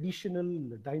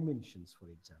additional dimensions, for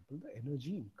example, the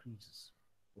energy increases.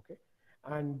 Okay,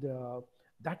 and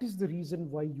that is the reason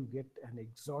why you get an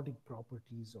exotic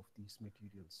properties of these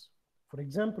materials. For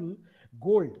example,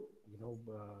 gold.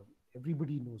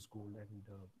 Everybody knows gold, and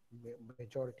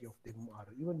majority of them are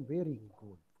even wearing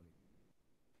gold.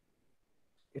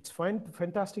 It's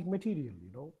fantastic material.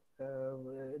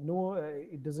 No,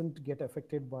 it doesn't get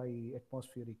affected by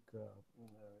atmospheric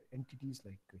entities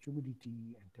like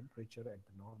humidity and temperature at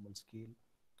the normal scale.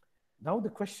 Now the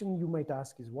question you might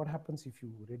ask is, what happens if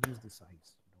you reduce the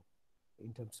size,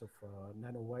 in terms of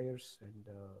nanowires and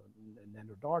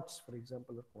nanodots, for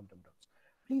example, or quantum dots?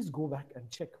 Please go back and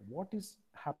check what is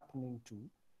happening to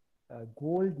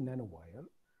gold nanowire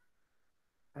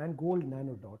and gold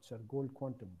nanodots or gold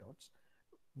quantum dots.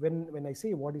 When I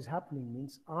say what is happening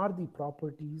means, are the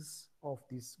properties of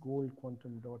these gold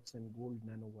quantum dots and gold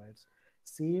nanowires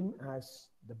same as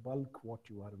the bulk what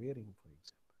you are wearing, for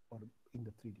example, or in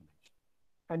the 3 dimension?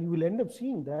 And you will end up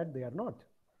seeing that they are not.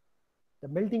 The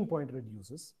melting point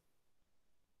reduces.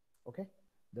 Okay,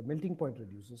 the melting point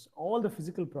reduces, all the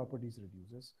physical properties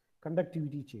reduces,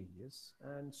 conductivity changes,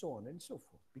 and so on and so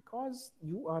forth, because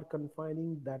you are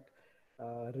confining that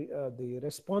the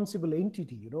responsible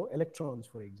entity, electrons,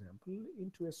 for example,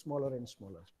 into a smaller and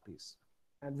smaller space,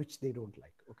 and which they don't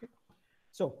like. Okay,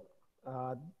 so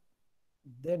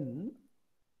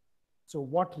so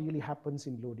what really happens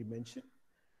in low dimension?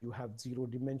 You have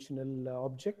zero-dimensional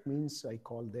object, means I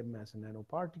call them as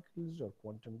nanoparticles or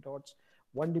quantum dots.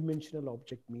 One-dimensional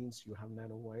object means you have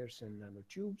nanowires and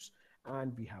nanotubes,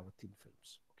 and we have thin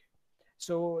films. Okay.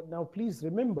 So now please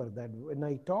remember that when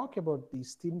I talk about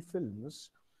these thin films,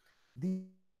 these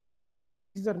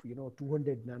are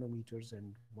 200 nanometers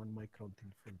and 1 micron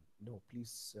thin film. No,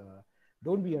 please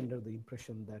don't be under the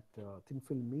impression that thin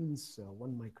film means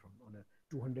 1 micron on a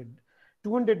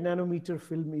 200 nanometer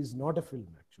film is not a film.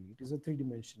 Actually, it is a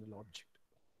 3-dimensional object.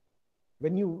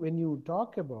 When you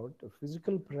talk about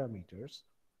physical parameters,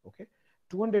 okay,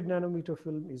 200 nanometer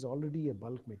film is already a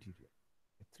bulk material,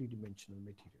 a three-dimensional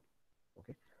material.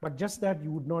 Okay, but just that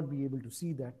you would not be able to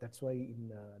see that. That's why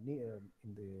in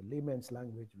the layman's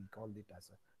language we called it as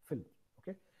a film.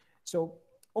 Okay, so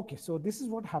so this is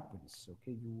what happens.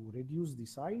 Okay, you reduce the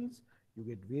size, you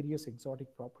get various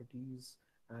exotic properties,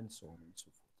 and so on and so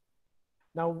forth.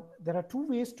 Now there are two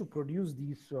ways to produce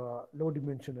these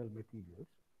low-dimensional materials.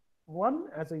 One,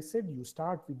 as I said, you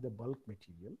start with the bulk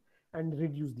material and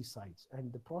reduce the size,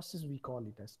 and the process we call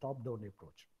it as top-down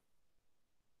approach.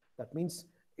 That means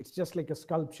it's just like a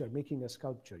sculpture, making a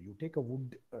sculpture. You take a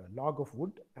log of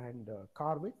wood and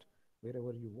carve it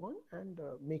wherever you want and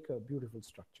make a beautiful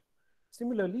structure.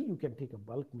 Similarly, you can take a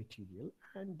bulk material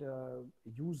and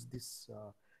use this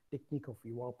technique of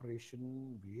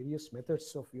evaporation. Various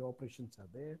methods of evaporations are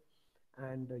there,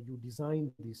 and you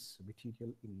design this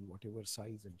material in whatever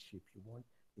size and shape you want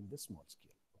in the small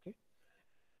scale. Okay.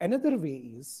 Another way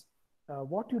is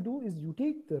what you do is you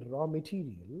take the raw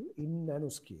material in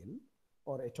nanoscale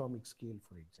or atomic scale,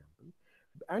 for example,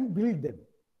 and build them.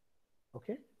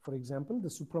 Okay. For example, the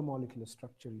supramolecular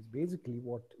structure is basically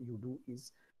what you do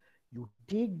is you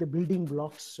take the building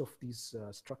blocks of these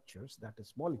structures, that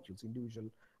is molecules,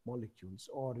 individual molecules,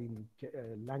 or in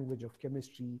language of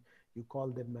chemistry, you call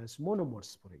them as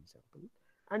monomers, for example,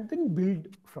 and then build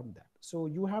from that. So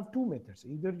you have two methods.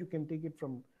 Either you can take it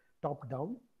from top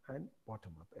down and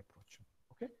bottom up approach.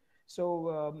 Okay,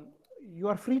 so you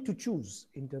are free to choose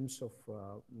in terms of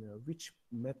which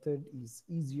method is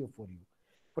easier for you.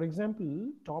 For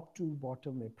example, top to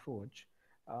bottom approach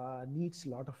needs a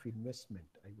lot of investment,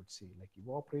 I would say. Like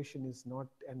evaporation is not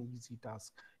an easy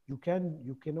task. You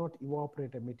cannot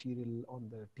evaporate a material on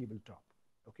the tabletop.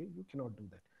 Okay, you cannot do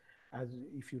that. As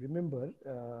if you remember,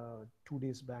 2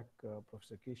 days back,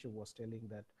 Professor Keshava was telling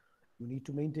that you need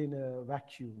to maintain a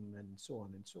vacuum and so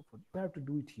on and so forth. You have to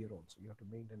do it here also. You have to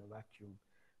maintain a vacuum,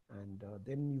 and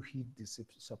then you heat this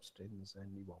substance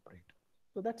and evaporate.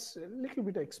 So that's a little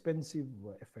bit expensive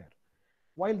affair.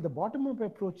 While the bottom-up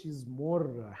approach is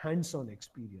more hands-on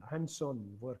experience,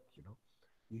 hands-on work,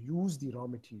 you use the raw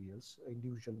materials,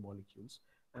 individual molecules,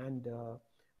 and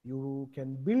you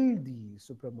can build the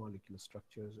supramolecular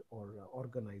structures or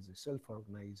organize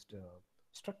self-organized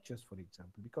structures, for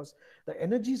example, because the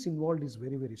energies involved is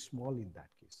very, very small in that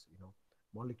case,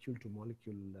 molecule to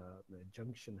molecule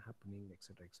junction happening,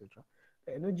 etc., etc.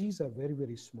 The energies are very,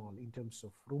 very small in terms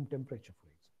of room temperature, for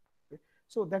example. Okay?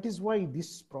 So that is why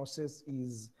this process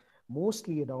is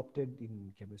mostly adopted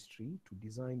in chemistry to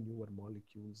design newer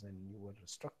molecules and newer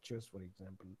structures, for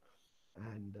example,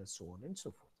 and so on and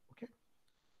so forth. Okay.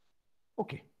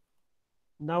 Okay.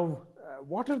 Now,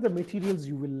 what are the materials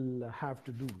you will have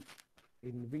to do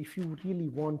if you really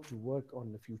want to work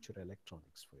on the future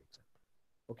electronics, for example?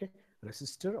 Okay,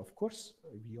 resistor, of course,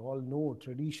 we all know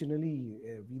traditionally,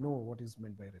 we know what is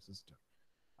meant by resistor.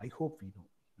 I hope we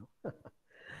know.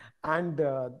 And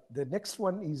the next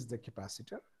one is the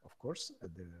capacitor, of course,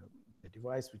 the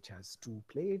device which has two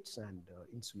plates and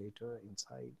insulator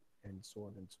inside and so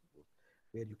on and so forth,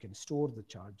 where you can store the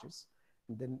charges.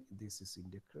 And then this is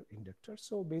inductor.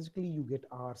 So basically you get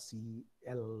R, C,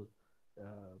 L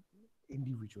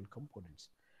individual components.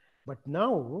 But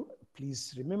now,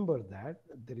 please remember that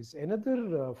there is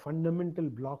another fundamental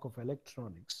block of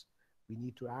electronics we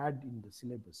need to add in the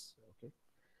syllabus, okay,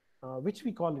 which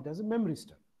we call it as a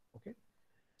memristor, okay.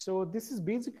 So this is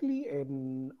basically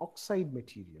an oxide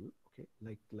material, okay,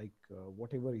 like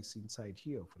whatever is inside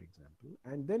here, for example,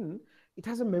 and then it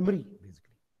has a memory,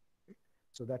 basically. Okay?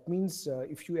 So that means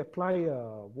if you apply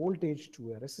a voltage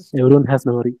to a resistor. Everyone has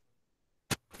memory.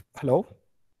 Hello?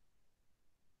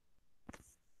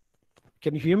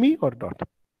 Can you hear me or not?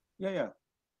 Yeah.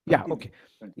 Yeah, okay.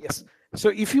 Yes. So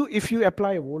if you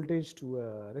apply a voltage to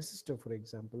a resistor, for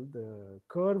example, the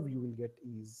curve you will get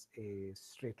is a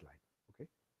straight line, okay,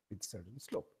 with certain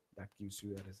slope. That gives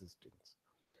you a resistance.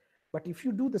 But if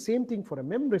you do the same thing for a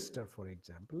memristor, for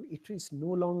example, it is no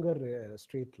longer a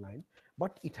straight line,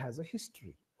 but it has a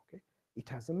history, okay? It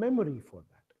has a memory for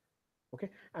that. Okay,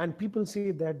 and people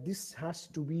say that this has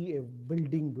to be a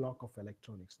building block of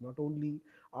electronics, not only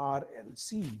R and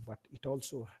C, but it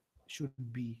also should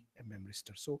be a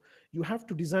memristor. So you have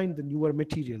to design the newer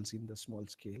materials in the small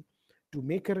scale. To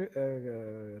make a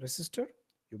resistor,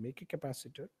 you make a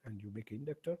capacitor, and you make an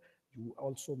inductor, you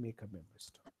also make a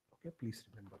memristor. Okay, please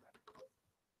remember that.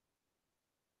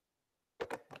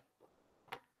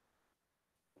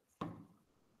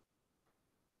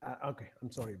 Okay,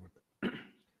 I'm sorry about that.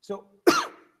 So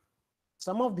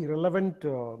some of the relevant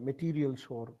materials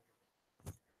for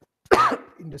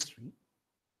industry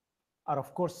are,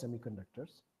 of course,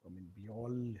 semiconductors. I mean, we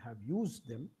all have used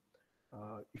them.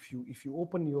 if you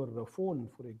open your phone,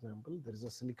 for example, there is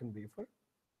a silicon wafer,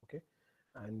 okay,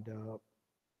 and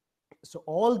so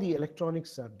all the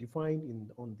electronics are defined in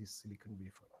on this silicon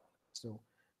wafer. So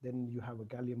then you have a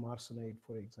gallium arsenide,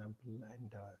 for example,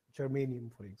 and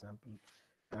germanium, for example,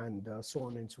 and so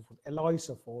on and so forth, alloys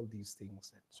of all these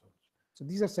things and so on. So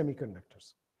these are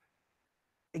semiconductors.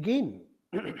 Again,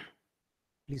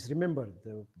 please remember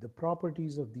the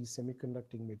properties of these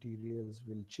semiconducting materials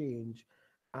will change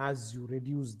as you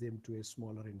reduce them to a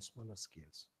smaller and smaller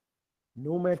scales.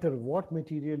 No matter what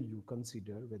material you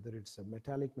consider, whether it's a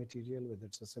metallic material, whether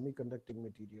it's a semiconducting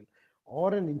material,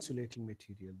 or an insulating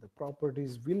material, the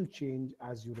properties will change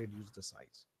as you reduce the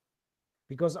size.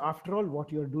 Because after all, what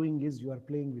you're doing is you are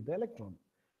playing with the electron.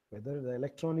 Whether the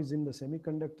electron is in the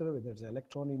semiconductor, whether it's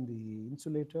electron in the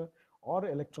insulator, or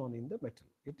electron in the metal.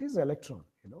 It is electron,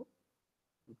 you know.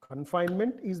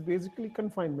 Confinement is basically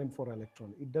confinement for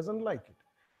electron. It doesn't like it.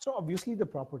 So obviously the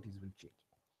properties will change.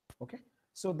 Okay.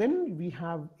 So then we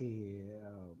have the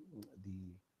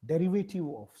derivative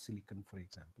of silicon, for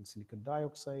example, silicon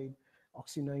dioxide,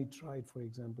 oxynitride, for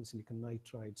example, silicon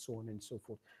nitride, so on and so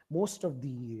forth. Most of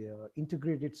the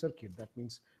integrated circuit, that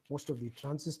means most of the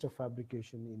transistor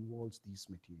fabrication involves these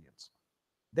materials.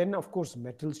 Then, of course,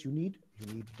 metals you need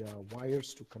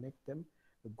wires to connect them.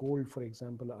 The gold, for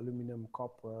example, aluminum,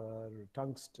 copper,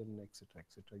 tungsten, etc.,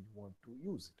 etc. You want to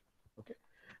use it. Okay.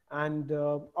 And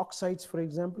oxides, for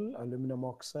example, aluminum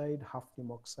oxide,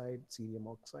 hafnium oxide, cerium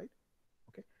oxide.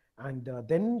 Okay. And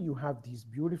then you have these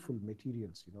beautiful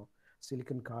materials, you know,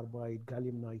 silicon carbide,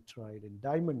 gallium nitride, and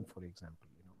diamond, for example.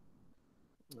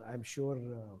 You know, I'm sure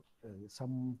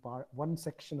one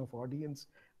section of audience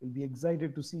will be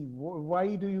excited to see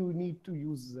why do you need to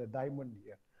use diamond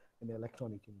here in the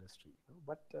electronic industry. You know?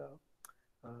 But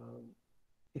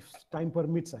if time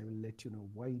permits, I will let you know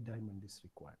why diamond is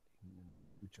required in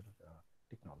future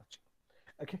technology.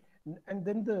 Okay, and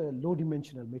then the low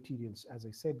dimensional materials, as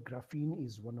I said, graphene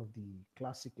is one of the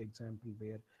classic example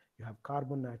where you have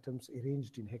carbon atoms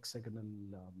arranged in hexagonal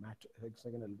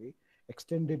way,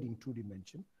 extended in 2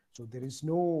 dimension. So there is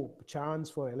no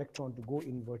chance for electron to go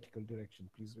in vertical direction,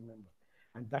 please remember.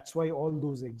 And that's why all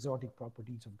those exotic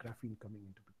properties of graphene coming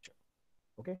into picture.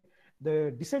 Okay,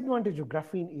 the disadvantage of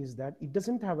graphene is that it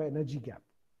doesn't have an energy gap.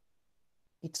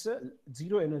 It's a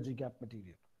zero energy gap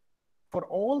material. For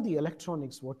all the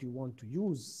electronics, what you want to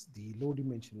use, the low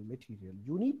dimensional material,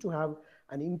 you need to have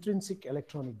an intrinsic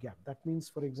electronic gap. That means,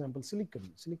 for example, silicon.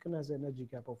 Silicon has an energy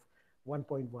gap of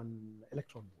 1.1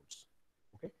 electron volts.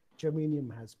 Okay,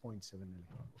 germanium has 0.7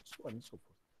 electron volts, so on and so forth.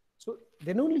 So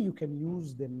then only you can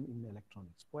use them in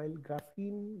electronics, while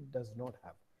graphene does not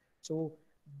have. So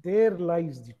there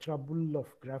lies the trouble of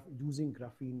using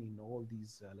graphene in all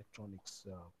these electronics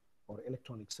or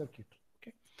electronic circuit.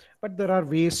 Okay, but there are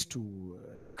ways to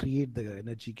create the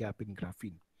energy gap in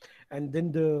graphene. And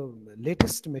then the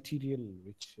latest material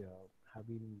which have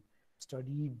been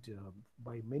studied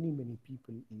by many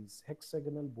people is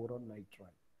hexagonal boron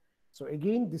nitride. So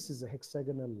again, this is a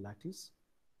hexagonal lattice.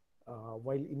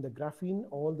 While in the graphene,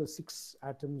 all the 6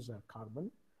 atoms are carbon,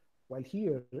 while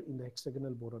here in the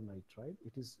hexagonal boron nitride,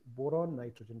 it is boron,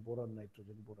 nitrogen, boron,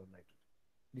 nitrogen, boron, nitrogen.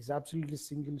 It is absolutely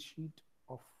single sheet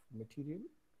of material.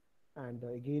 And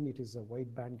again, it is a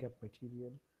wide band gap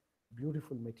material,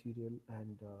 beautiful material,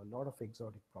 and a lot of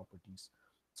exotic properties.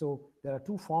 So there are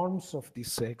 2 forms of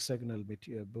this hexagonal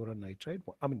boron nitride.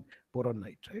 I mean, boron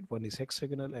nitride. One is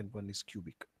hexagonal and one is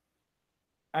cubic.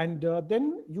 And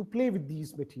then you play with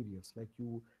these materials, like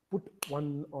you put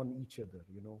one on each other,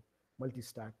 you know,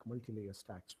 multi-stack, multi-layer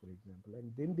stacks, for example,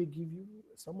 and then they give you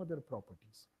some other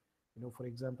properties. You know, for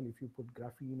example, if you put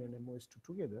graphene and MOS2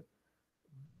 together,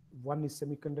 one is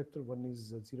semiconductor, one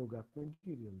is zero gap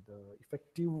material. The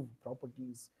effective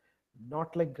properties,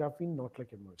 not like graphene, not like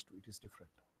MOS2, it is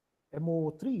different.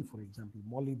 MO3, for example,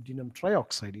 molybdenum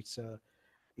trioxide, it's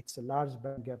a large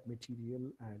band gap material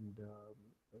and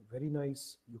very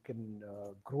nice. You can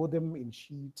grow them in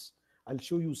sheets. I'll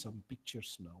show you some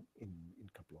pictures now in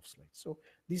a couple of slides. So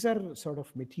these are sort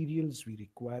of materials we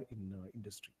require in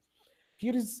industry.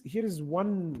 Here is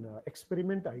one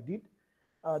experiment I did.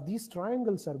 These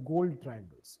triangles are gold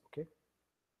triangles, okay?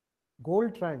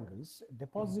 Gold triangles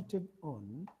deposited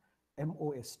on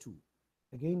MOS2.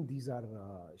 Again, these are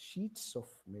sheets of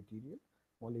material,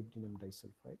 molybdenum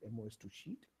disulfide, MOS2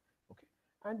 sheet, okay?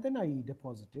 And then I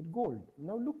deposited gold.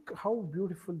 Now look how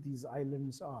beautiful these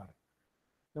islands are.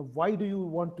 Now, why do you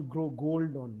want to grow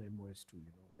gold on MOS2? You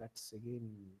know, that's again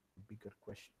a bigger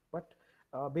question. But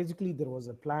basically, there was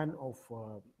a plan of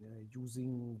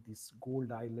using these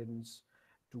gold islands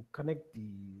to connect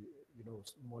the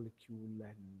molecule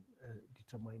and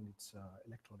determine its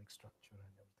electronic structure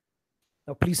and everything.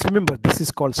 Now, please remember, this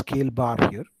is called scale bar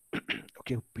here.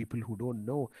 Okay, people who don't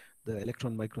know the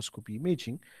electron microscopy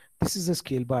imaging, this is a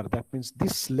scale bar. That means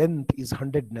this length is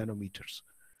 100 nanometers.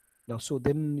 Now, so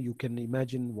then you can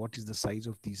imagine what is the size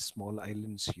of these small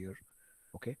islands here.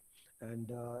 Okay,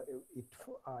 and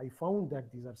I found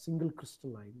that these are single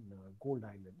crystalline gold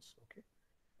islands. Okay,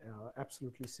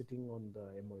 absolutely sitting on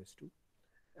the MOS2.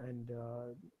 And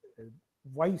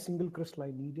why single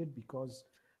crystalline needed? Because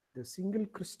the single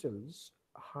crystals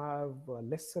have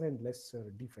lesser and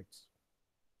lesser defects.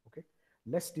 Okay,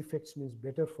 less defects means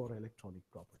better for electronic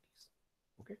properties.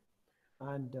 Okay,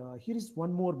 and here is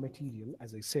one more material.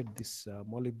 As I said, this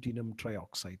molybdenum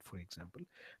trioxide, for example,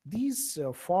 these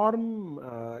form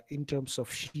in terms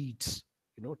of sheets,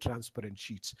 transparent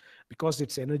sheets, because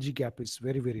its energy gap is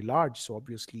very, very large. So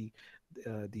obviously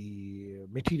the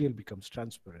material becomes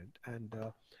transparent, and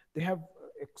they have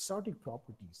exotic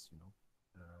properties.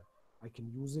 I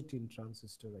can use it in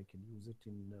transistor, I can use it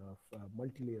in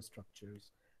multi-layer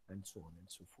structures, and so on and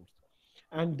so forth.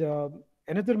 And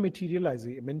another material, as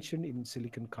I mentioned, in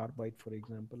silicon carbide, for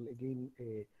example, again,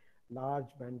 a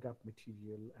large band gap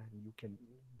material, and you can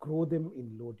grow them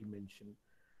in low dimension,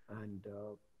 and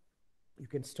you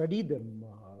can study them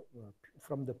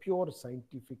from the pure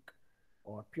scientific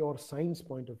or pure science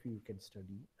point of view. You can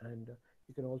study, and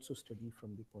you can also study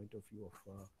from the point of view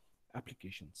of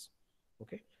applications.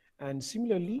 Okay, and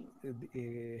similarly,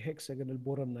 the hexagonal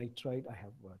boron nitride, I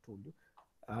have told you.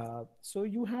 So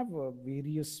you have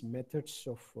various methods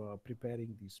of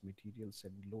preparing these materials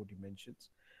in low dimensions.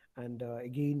 And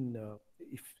again,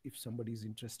 if somebody is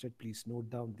interested, please note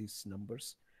down these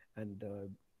numbers and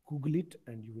Google it,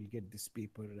 and you will get this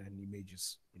paper and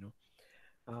images.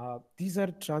 These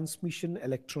are transmission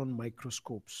electron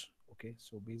microscopes. Okay,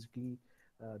 so basically,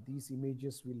 these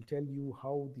images will tell you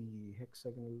how the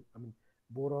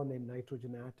boron and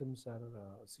nitrogen atoms are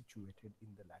situated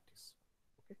in the lattice.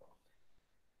 Okay.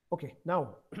 Okay,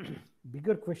 now,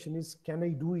 bigger question is, can I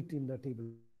do it in the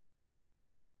tabletop?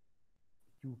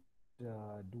 You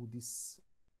do these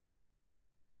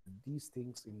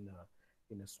things in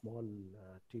a small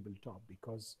tabletop,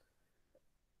 because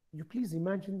you please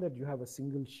imagine that you have a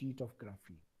single sheet of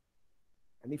graphene.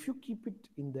 And if you keep it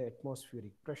in the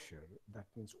atmospheric pressure, that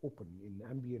means open in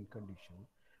ambient condition,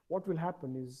 what will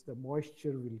happen is the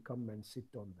moisture will come and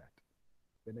sit on that.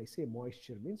 When I say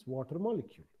moisture, means water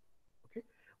molecule. Okay,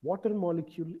 water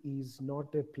molecule is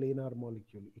not a planar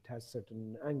molecule. It has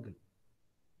certain angle.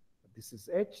 This is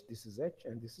H,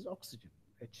 and this is oxygen,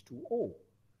 H2O.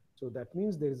 So that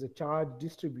means there is a charge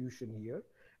distribution here.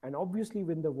 And obviously,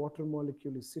 when the water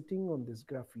molecule is sitting on this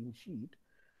graphene sheet,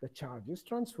 the charge is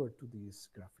transferred to this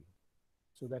graphene.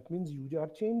 So that means you are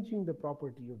changing the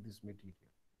property of this material.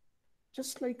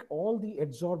 Just like all the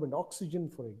adsorbent, oxygen,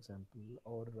 for example,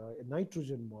 or a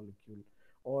nitrogen molecule,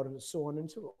 or so on and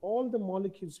so on, all the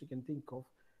molecules you can think of,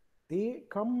 they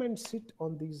come and sit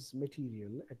on this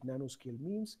material at nanoscale,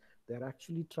 means they're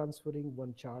actually transferring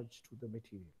one charge to the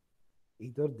material.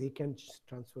 Either they can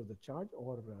transfer the charge,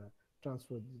 or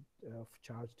transfer of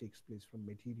charge takes place from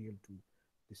material to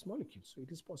this molecule. So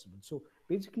it is possible. So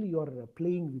basically, you're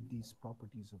playing with these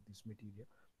properties of this material,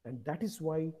 and that is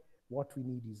why what we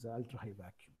need is ultra-high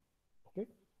vacuum. Okay,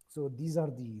 so these are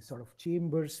the sort of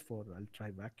chambers for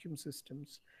ultra-high vacuum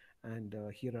systems, and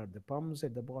here are the pumps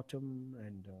at the bottom,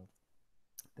 and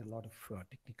there are a lot of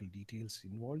technical details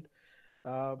involved.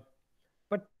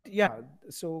 But yeah,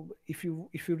 so if you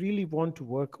really want to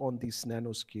work on this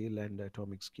nanoscale and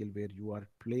atomic scale, where you are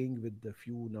playing with the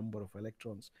few number of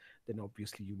electrons, then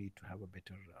obviously you need to have a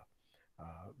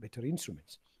better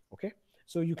instruments. Okay,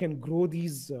 so you can grow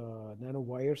these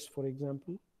nanowires, for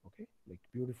example. Okay, like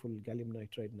beautiful gallium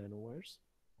nitride nanowires.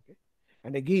 Okay,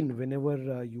 and again,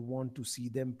 whenever you want to see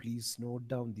them, please note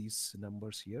down these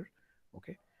numbers here.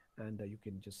 Okay, and you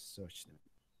can just search them.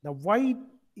 Now, why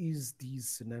is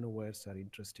these nanowires are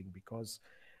interesting? Because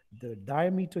the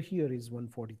diameter here is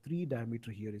 143,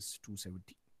 diameter here is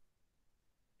 270.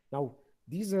 Now,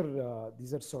 these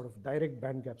are sort of direct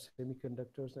band gap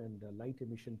semiconductors, and light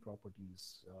emission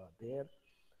properties there.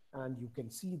 And you can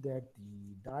see that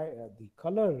the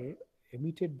color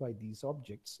emitted by these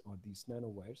objects, or these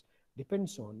nanowires,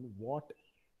 depends on what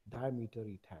diameter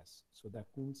it has. So that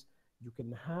means you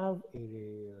can have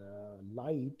a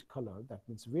light color, that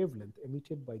means wavelength,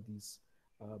 emitted by these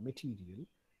material,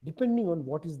 depending on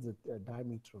what is the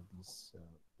diameter of these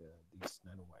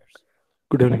nanowires.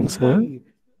 Good evening, sir.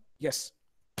 Yes.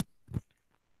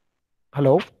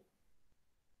 Hello?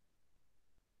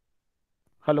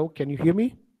 Hello, can you hear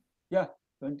me? Yeah,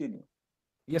 continue.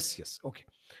 Yes, yes. Okay.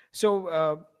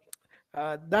 So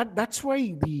that's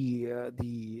why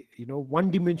the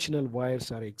one-dimensional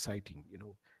wires are exciting.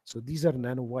 So these are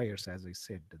nanowires, as I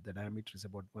said. The diameter is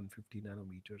about 150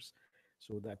 nanometers.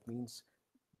 So that means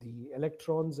the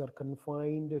electrons are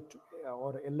confined to,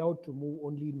 or allowed to move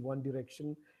only in one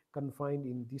direction, confined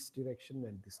in this direction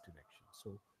and this direction.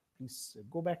 So please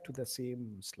go back to the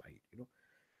same slide.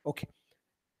 Okay.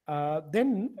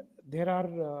 Then there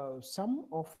are some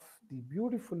of the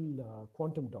beautiful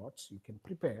quantum dots you can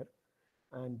prepare,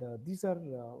 and these are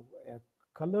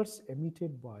colors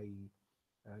emitted by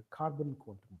carbon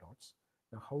quantum dots.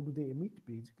 Now, how do they emit?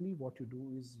 Basically, what you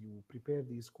do is you prepare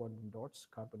these quantum dots,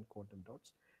 carbon quantum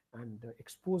dots, and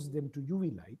expose them to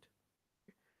UV light.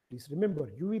 Please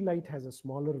remember, UV light has a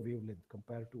smaller wavelength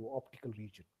compared to optical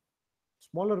region.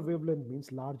 Smaller wavelength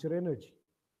means larger energy.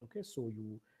 Okay, so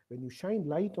when you shine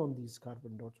light on these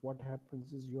carbon dots, what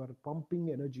happens is you are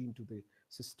pumping energy into the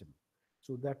system.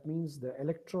 So that means the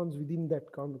electrons within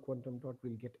that quantum dot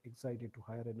will get excited to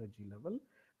higher energy level,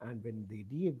 and when they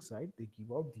de-excite, they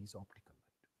give out these optical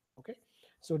light. Okay,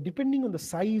 so depending on the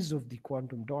size of the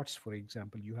quantum dots, for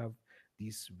example, you have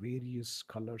these various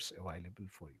colors available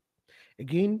for you.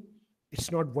 Again, it's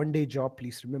not one day job.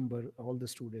 Please remember, all the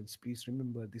students, please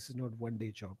remember, this is not one day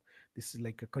job. This is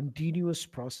like a continuous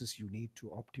process. You need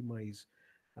to optimize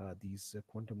these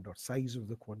quantum dots, size of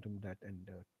the quantum dot, and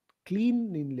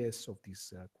cleanliness of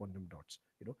these quantum dots.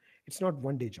 It's not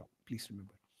one day job. Please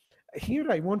remember.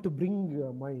 Here I want to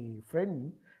bring my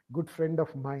friend, good friend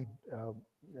of mine,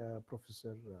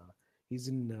 Professor. He's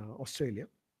in Australia.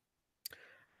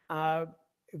 uh,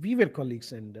 we were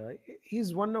colleagues, and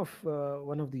he's one of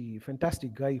the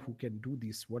fantastic guy who can do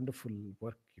this wonderful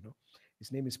work.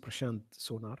 His name is Prashant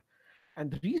Sonar.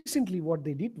 And recently what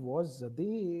they did was,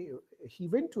 he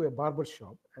went to a barber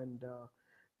shop, and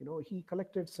he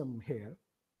collected some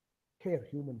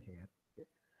human hair, okay,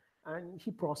 and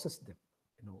he processed them.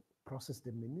 Processed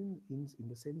them in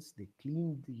the sense they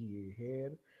cleaned the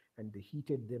hair, and they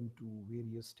heated them to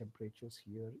various temperatures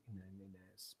here in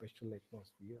a special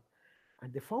atmosphere.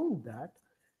 And they found that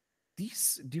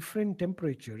these different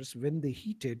temperatures, when they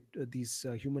heated, this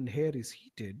human hair is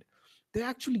heated, they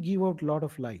actually give out a lot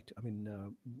of light. I mean,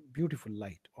 beautiful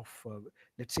light of,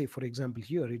 let's say, for example,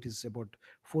 here it is about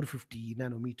 450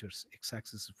 nanometers.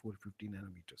 X-axis is 450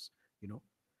 nanometers. you know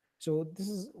so this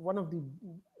is one of the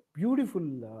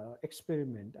beautiful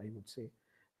experiment, I would say,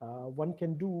 one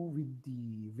can do with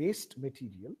the waste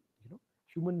material.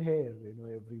 Human hair,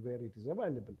 everywhere it is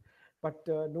available. But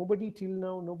nobody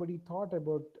thought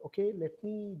about, okay, let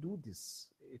me do this.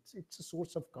 It's a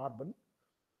source of carbon.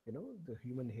 The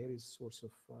human hair is source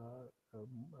of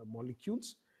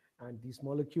molecules, and these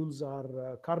molecules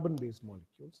are carbon based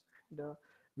molecules. And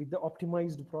with the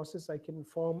optimized process, I can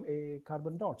form a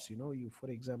carbon dots. For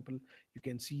example, you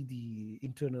can see the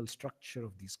internal structure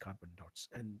of these carbon dots,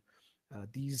 and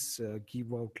these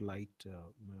give out light,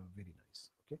 very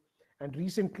nice. Okay. And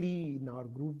recently in our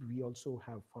group we also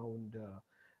have found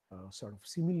sort of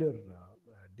similar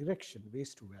direction,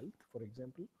 waste to wealth, for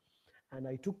example. And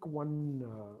I took one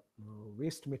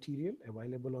waste material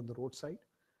available on the roadside.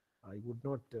 I would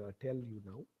not tell you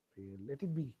now. Let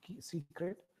it be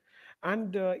secret.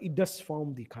 And it does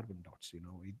form the carbon dots.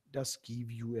 It does give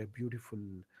you a beautiful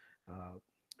uh,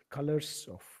 colors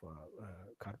of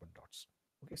carbon dots.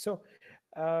 Okay, so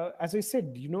as I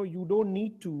said, you don't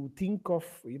need to think of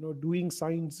doing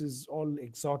science is all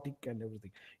exotic and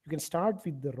everything. You can start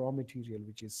with the raw material,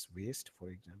 which is waste,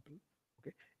 for example.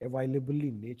 Okay, available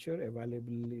in nature,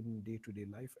 available in day-to-day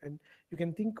life, and you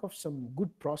can think of some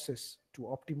good process to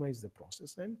optimize the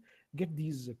process and get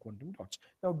these quantum dots.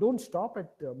 Now, don't stop at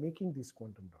making these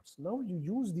quantum dots. Now you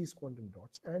use these quantum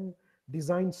dots and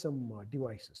design some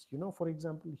devices. For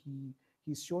example,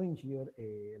 he's showing here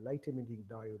a light emitting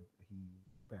diode he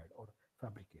prepared or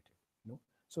fabricated.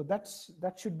 So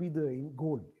that should be the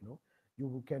goal.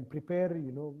 You can prepare,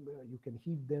 you can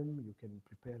heat them, you can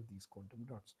prepare these quantum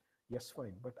dots. Yes,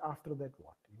 fine. But after that,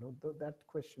 what? That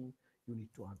question you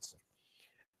need to answer.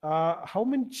 How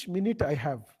much minute I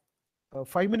have?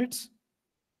 5 minutes?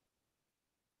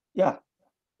 Yeah.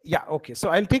 Yeah, okay. So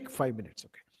I'll take 5 minutes.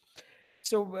 Okay.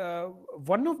 So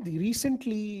one of the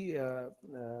recently,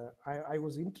 I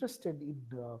was interested in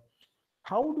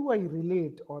how do I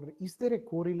relate, or is there a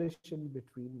correlation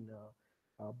between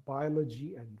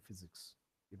biology and physics?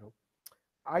 You know,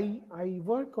 I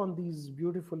work on these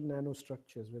beautiful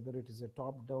nanostructures, whether it is a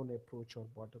top-down approach or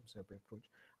bottoms-up approach.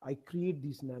 I create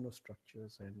these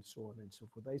nanostructures and so on and so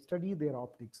forth. I study their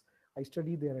optics. I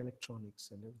study their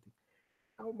electronics and everything.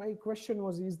 Now, my question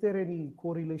was, is there any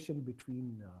correlation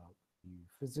between the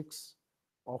physics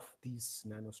of these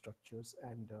nanostructures,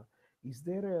 and is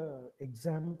there a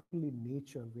example in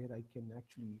nature where I can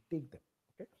actually take them?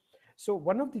 Okay, so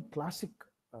one of the classic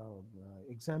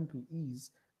example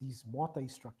is these moth eye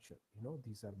structure.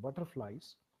 These are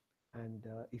butterflies, and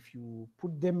if you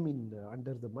put them in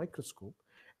under the microscope,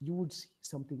 you would see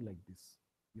something like this.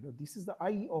 This is the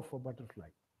eye of a butterfly,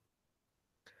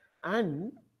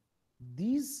 and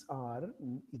these are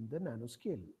in the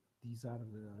nanoscale. These are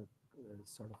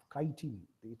sort of chitin.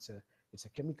 It's a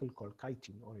chemical called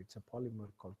chitin, or it's a polymer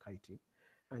called chitin,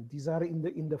 and these are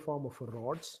in the form of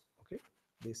rods. Okay,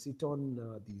 they sit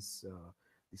on this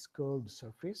curved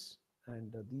surface,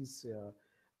 and these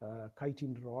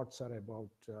chitin rods are about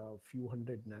few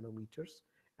hundred nanometers,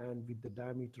 and with the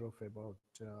diameter of about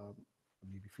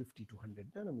maybe 50 to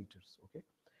 100 nanometers. Okay,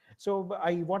 so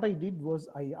what I did was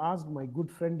I asked my good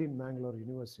friend in Mangalore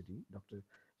University, Dr.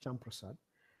 Champrasad,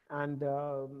 and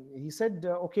he said,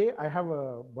 okay, I have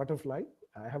a butterfly,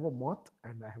 I have a moth,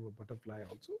 and I have a butterfly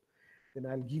also. Then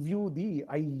I'll give you the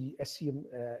ISCM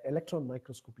electron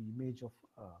microscopy image of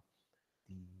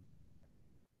the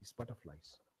these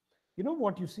butterflies.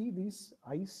 What you see, these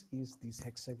eyes is this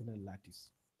hexagonal lattice.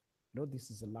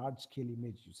 This is a large scale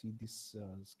image. You see this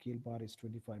scale bar is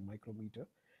 25 micrometer,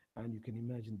 and you can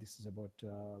imagine this is about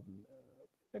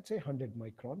let's say 100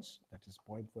 microns, that is zero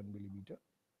point 0.1 millimeter.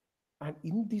 And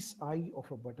in this eye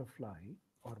of a butterfly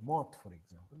or moth, for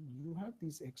example, you have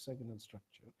this hexagonal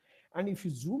structure, and if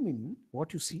you zoom in,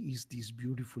 what you see is these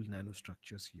beautiful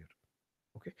nanostructures here.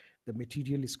 Okay, the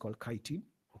material is called chitin.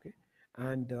 Okay,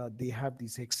 and they have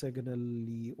this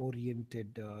hexagonally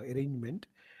oriented arrangement,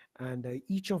 and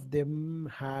each of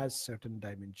them has certain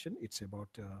dimension. It's about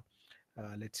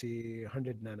let's say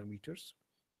 100 nanometers.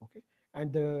 Okay,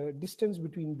 and the distance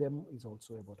between them is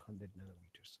also about 100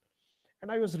 nanometers.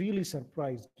 And I was really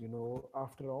surprised,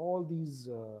 after all these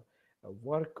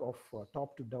work of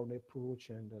top to down approach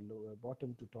and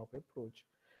bottom to top approach,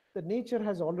 the nature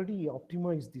has already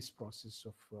optimized this process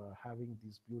of having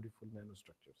these beautiful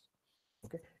nanostructures.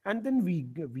 Okay, and then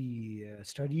we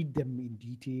studied them in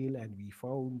detail, and we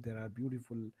found there are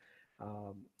beautiful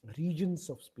um,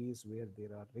 regions of space where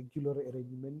there are regular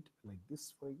arrangement, like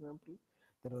this, for example.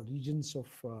 There are regions of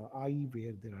eye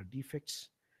where there are defects,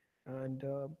 and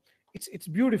it's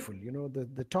beautiful.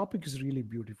 The topic is really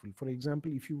beautiful. For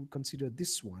example, if you consider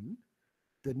this one,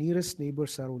 the nearest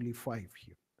neighbors are only 5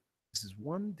 here. This is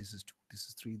 1, this is 2, this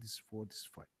is 3, this is 4, this is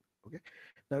 5. Okay,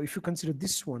 now if you consider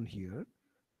this one here,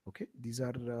 okay, these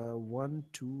are 1,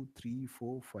 2, 3,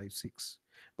 4, 5, 6.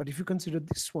 But if you consider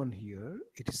this one here,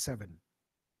 it is 7.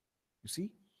 You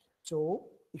see, so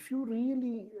if you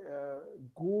really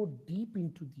go deep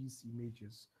into these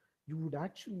images, you would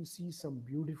actually see some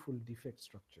beautiful defect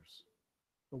structures.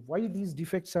 Now, why these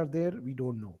defects are there, we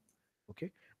don't know.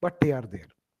 Okay, but they are there.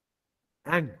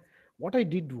 And what I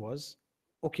did was,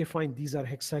 okay, fine, these are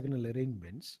hexagonal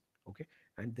arrangements. Okay,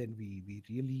 and then we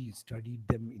really studied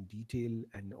them in detail,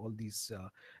 and all these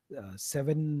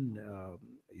 7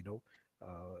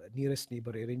 nearest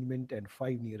neighbor arrangement and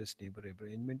 5 nearest neighbor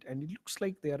arrangement, and it looks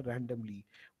like they are randomly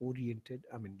oriented,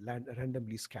 I mean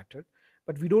randomly scattered,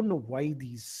 but we don't know why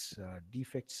these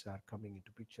defects are coming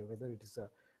into picture, whether it is a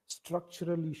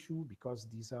structural issue because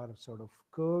these are sort of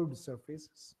curved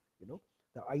surfaces,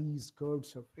 the eye is curved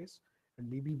surface, and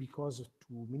maybe because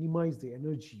to minimize the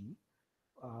energy,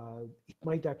 it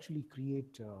might actually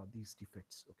create these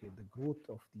defects. Okay, the growth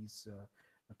of these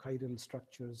chiral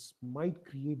structures might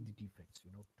create the defects,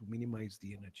 to minimize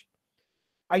the energy.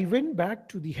 I went back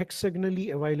to the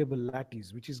hexagonally available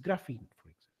lattice, which is graphene, for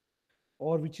example,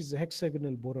 or which is a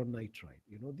hexagonal boron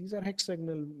nitride. These are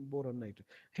hexagonal boron nitride,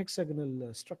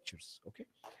 hexagonal structures. Okay,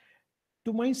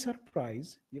 to my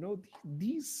surprise,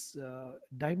 these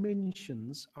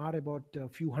dimensions are about a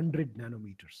few hundred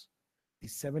nanometers. The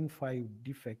 7.5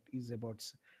 defect is about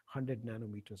 100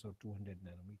 nanometers or 200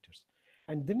 nanometers.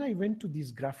 And then I went to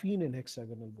this graphene and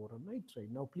hexagonal boron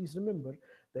nitride. Now, please remember,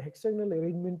 the hexagonal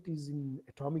arrangement is in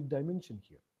atomic dimension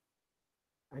here.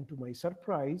 And to my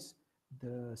surprise,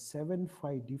 the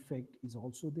 7.5 defect is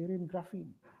also there in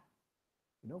graphene.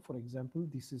 For example,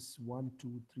 this is 1,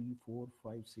 2, 3, 4,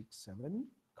 5, 6, 7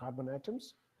 carbon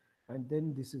atoms, and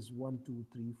then this is 1, 2,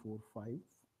 3, 4, 5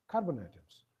 carbon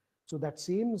atoms. So that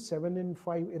same 7 and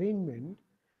 5 arrangement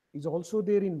is also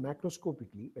there in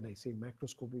macroscopically. When I say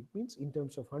macroscopic, means in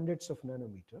terms of hundreds of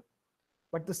nanometer,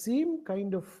 but the same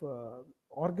kind of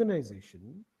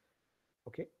organization,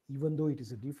 okay, even though it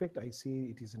is a defect, I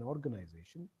say it is an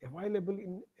organization available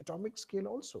in atomic scale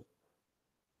also,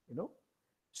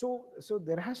 so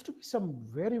there has to be some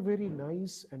very, very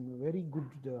nice and very good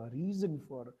reason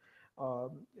for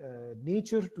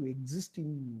nature to exist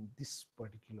in this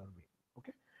particular way.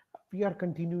 Okay, we are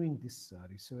continuing this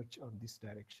research on this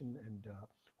direction, and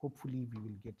hopefully we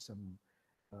will get some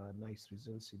nice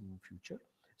results in future.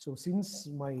 So since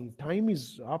my time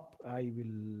is up, I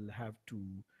will have to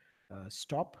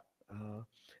stop.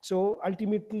 So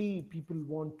ultimately, people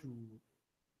want to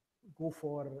go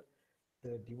for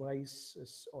the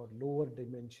devices or lower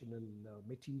dimensional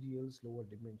materials, lower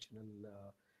dimensional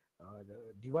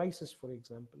devices, for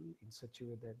example, in such a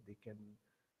way that they can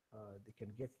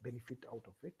get benefit out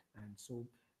of it. And so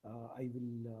I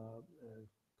will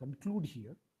conclude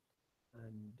here.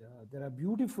 And there are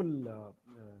beautiful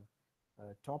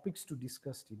topics to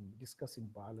discuss in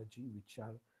biology, which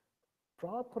are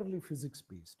properly physics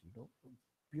based,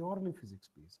 purely physics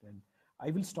based. And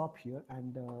I will stop here,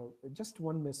 and just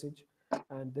one message,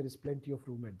 and there is plenty of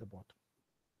room at the bottom.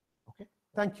 Okay,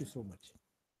 thank you so much.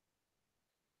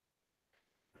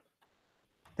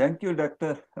 Thank you,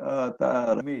 Dr.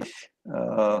 Ramesh.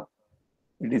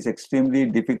 It is extremely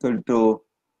difficult to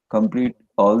complete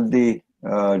all the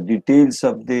details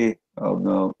of the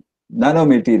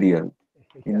nanomaterial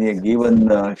in a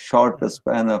given short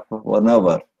span of 1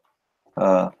 hour.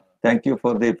 Thank you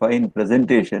for the fine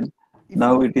presentation.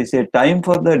 Now it is a time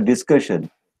for the discussion.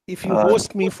 If you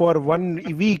host me for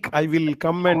 1 week, I will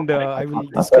come and I will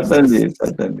discuss.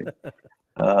 Certainly.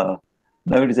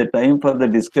 Now it is a time for the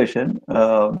discussion.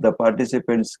 The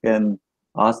participants can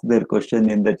ask their question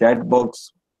in the chat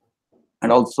box,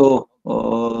 and also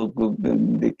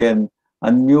they can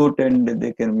unmute and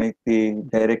they can make the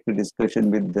direct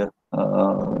discussion with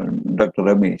Dr.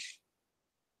 Ramesh.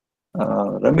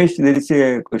 Ramesh, there is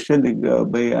a question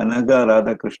by Anaga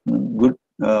Radhakrishnan. Good.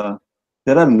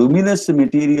 There are luminous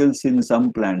materials in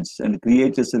some plants and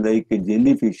creatures like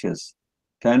jellyfishes.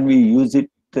 Can we use it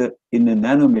in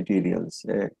nanomaterials?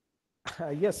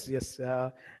 Yes,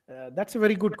 that's a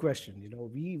very good question.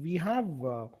 We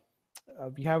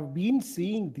have been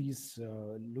seeing these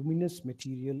luminous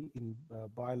material in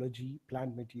biology,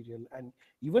 plant material, and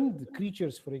even the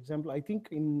creatures. For example, I think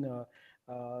in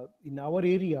our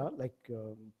area, like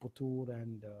Puttur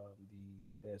and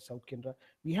the South Canada,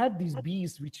 we had these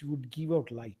bees which would give out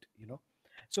light.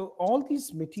 So all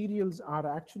these materials are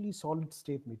actually solid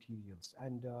state materials,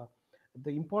 and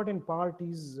the important part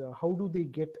is how do they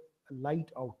get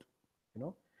light out,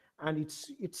 and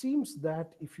it seems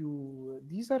that if you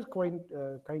these are quite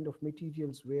kind of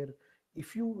materials where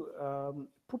if you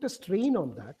put a strain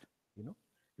on that,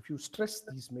 if you stress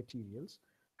these materials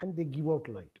and they give out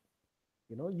light,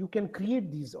 you can create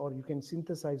these, or you can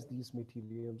synthesize these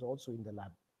materials also in the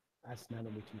lab as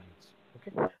nanomaterials.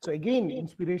 Okay, so again,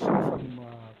 inspiration from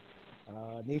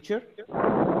nature.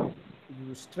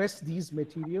 You stress these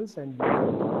materials and you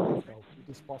can light out.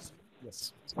 It is possible.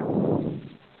 Yes.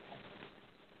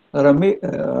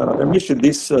 Ramesh,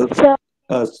 this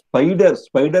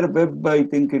spider web, I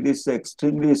think it is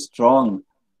extremely strong.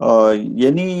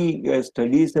 Any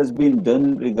studies has been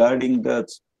done regarding the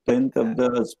strength of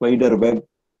the spider web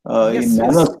in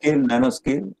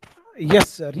nanoscale?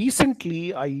 Yes,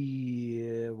 recently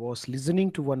I was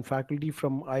listening to one faculty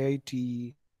from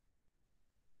IIT.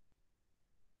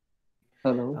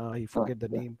 I forget the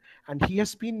name, and he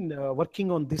has been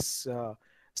working on this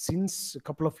since a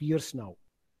couple of years now.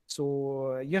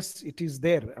 So yes, it is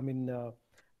there. I mean,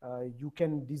 you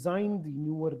can design the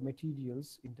newer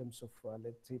materials in terms of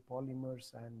let's say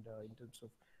polymers, and in terms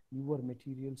of newer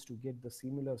materials to get the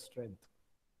similar strength.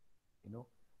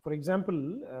 For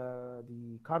example,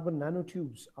 the carbon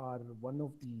nanotubes are one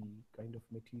of the kind of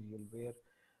material where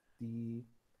the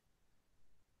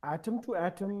atom to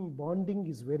atom bonding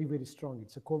is very, very strong.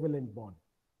 It's a covalent bond,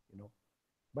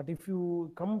 but if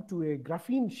you come to a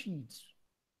graphene sheets,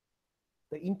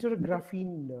 the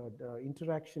intergraphene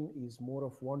interaction is more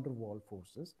of van der Waals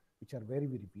forces, which are very,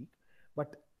 very weak,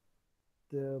 but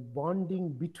the bonding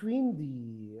between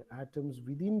the atoms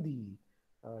within the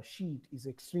sheet is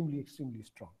extremely, extremely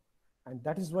strong. And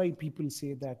that is why people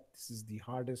say that this is the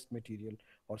hardest material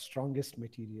or strongest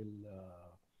material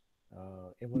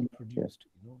ever produced.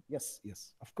 Yes,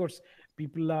 of course,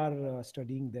 people are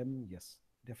studying them. Yes,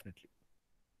 definitely.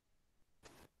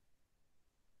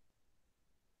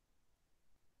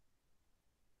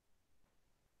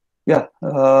 Yeah,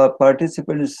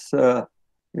 participants,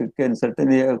 you can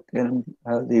certainly can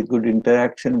have the good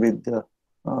interaction with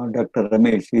Dr.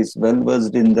 Ramesh. He is well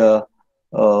versed in the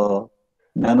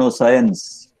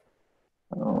nanoscience.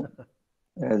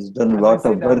 Has done a lot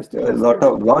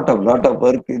of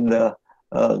work in the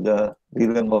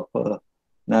realm of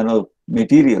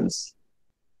nanomaterials.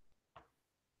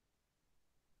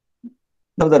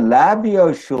 Now, the lab you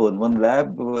have shown, one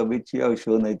lab which you have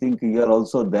shown, I think you are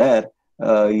also there.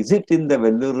 Is it in the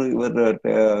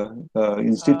Vellore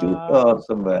Institute or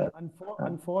somewhere?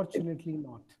 Unfortunately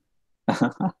not.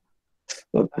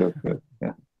 Okay, okay.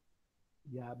 Yeah.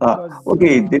 Yeah, because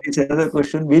Okay, there is another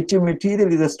question. Which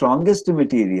material is the strongest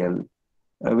material,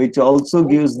 which also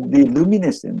gives the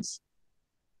luminescence?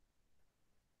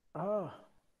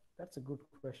 That's a good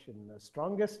question.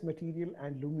 Strongest material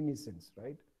and luminescence,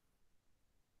 right?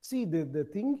 See, the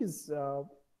thing is,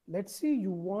 let's say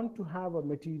you want to have a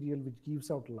material which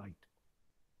gives out light,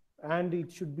 and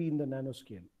it should be in the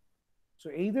nanoscale.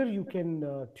 So either you can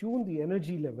tune the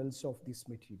energy levels of this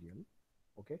material,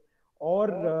 okay, or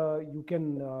you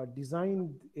can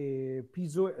design a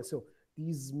piezo. So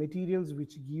these materials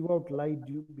which give out light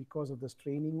due because of the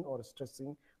straining or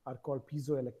stressing are called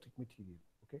piezoelectric material.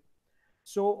 Okay,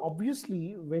 so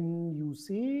obviously when you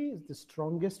say the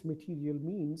strongest material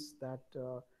means that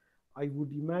I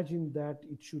would imagine that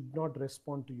it should not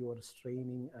respond to your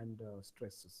straining and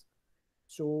stresses.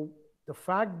 So the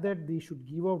fact that they should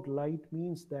give out light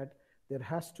means that there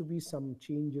has to be some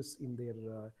changes in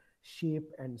their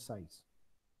shape and size.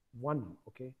 One,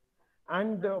 okay.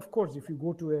 And of course, if you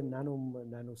go to a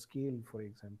nano scale, for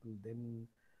example, then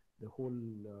the whole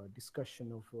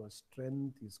discussion of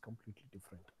strength is completely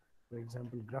different. For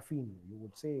example, graphene, you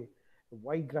would say,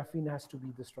 why graphene has to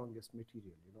be the strongest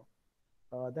material, you know?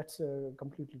 That's a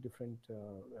completely different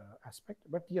aspect.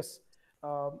 But yes,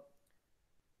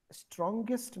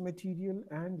 strongest material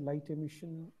and light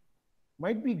emission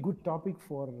might be good topic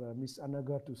for Miss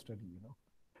Anaga to study, you know,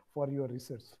 for your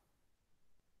research.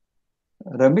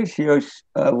 Ramesh, you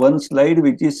have one slide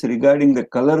which is regarding the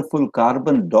colorful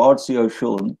carbon dots you have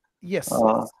shown. Yes.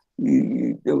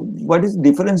 What is the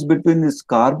difference between this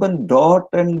carbon dot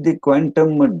and the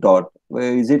quantum dot?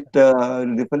 Is it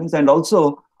difference? And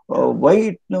also, why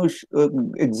it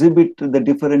exhibit the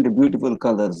different beautiful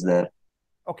colors there?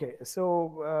 Okay,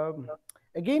 so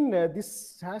again,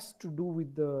 this has to do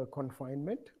with the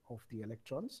confinement of the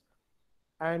electrons.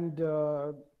 And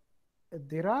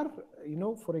there are, you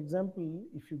know, for example,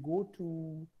 if you go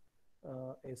to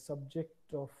a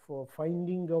subject of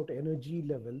finding out energy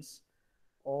levels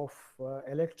of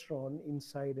electron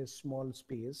inside a small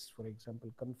space, for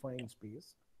example, confined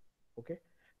space, okay,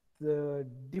 the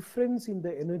difference in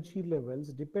the energy levels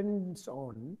depends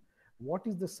on what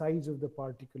is the size of the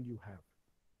particle you have.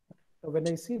 Now, when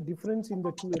I say difference in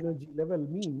the two energy level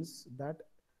means that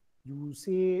you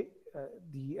say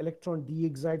the electron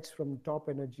de-excites from top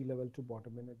energy level to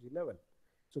bottom energy level.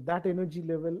 So that energy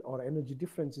level or energy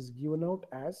difference is given out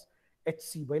as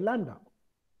hc by lambda.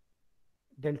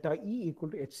 Delta E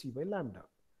equal to hc by lambda.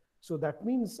 So that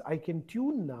means I can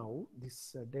tune now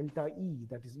this delta E,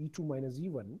 that is E2 minus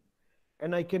E1,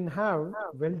 and I can have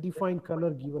well-defined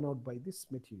color given out by this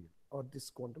material or this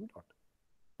quantum dot.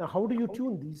 Now, how do you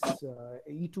tune these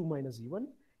E2 minus E1?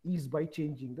 Is by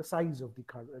changing the size of the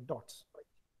dots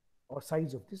or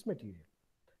size of this material.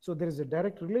 So there is a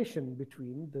direct relation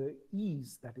between the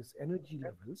E's, that is energy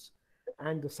levels,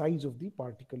 and the size of the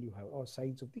particle you have or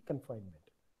size of the confinement.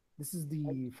 This is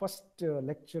the first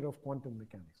lecture of quantum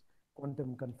mechanics,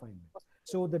 quantum confinement.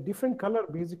 So the different color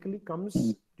basically comes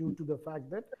due to the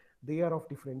fact that they are of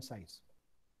different size.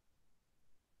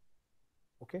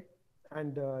 Okay,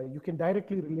 and you can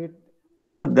directly relate.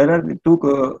 There are the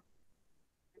two.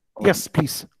 Yes,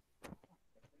 please.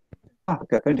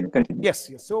 Okay, continue. Yes,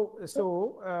 yes. So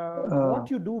what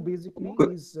you do basically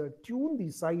is tune the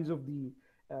size of the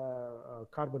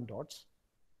carbon dots,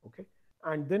 okay,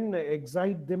 and then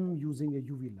excite them using a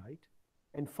UV light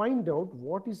and find out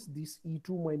what is this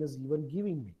E2 minus E1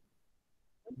 giving me.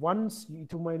 Once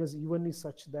E2 minus E1 is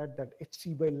such that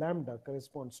hc by lambda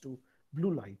corresponds to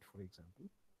blue light, for example,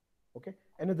 okay.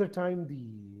 Another time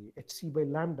the hc by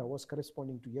lambda was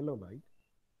corresponding to yellow light,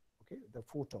 okay, the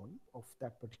photon of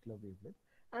that particular wavelength,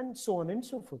 and so on and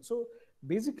so forth. So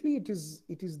basically it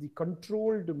is the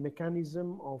controlled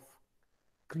mechanism of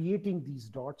creating these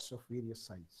dots of various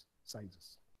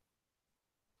sizes,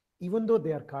 even though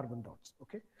they are carbon dots,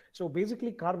 okay. So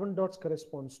basically carbon dots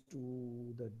corresponds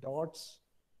to the dots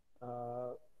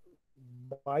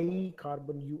by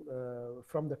carbon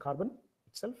from the carbon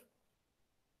itself.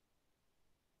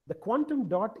 The quantum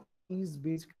dot is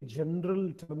basically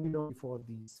general terminology for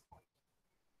these.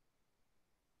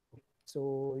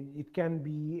 So it can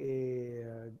be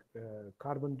a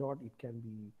carbon dot, it can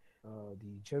be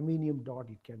the germanium dot,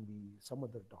 it can be some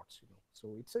other dots, you know.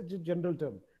 So it's a general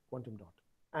term, quantum dot.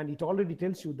 And it already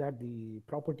tells you that the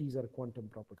properties are quantum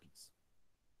properties.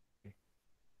 Okay.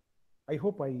 I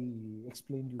hope I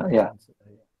explained you. Yeah.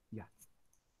 Yeah.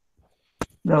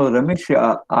 Now, Ramesh,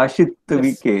 Ashit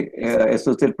Yes. VK,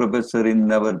 associate professor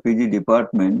in our PG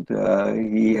department,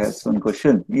 he has Yes. one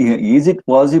question. Is it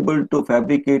possible to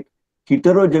fabricate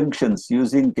heterojunctions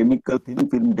using chemical thin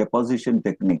film deposition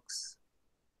techniques?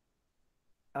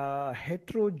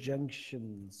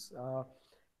 Heterojunctions.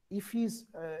 If he's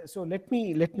so, let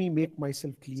me make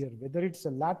myself clear whether it's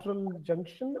a lateral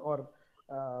junction or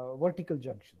vertical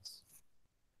junctions.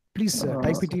 Please Uh,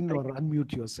 type it in or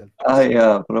unmute yourself, Ah, please.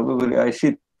 yeah, probably.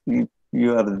 Ashit, if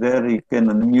you are there, you can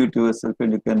unmute yourself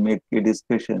and you can make a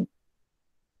discussion.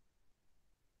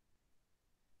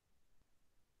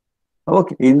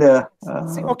 Okay, in the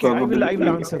See, okay, probably, I will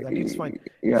answer that. It's fine. This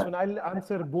yeah. one I'll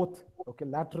answer both. Okay,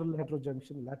 lateral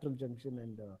junction,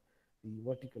 and the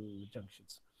vertical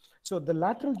junctions. So the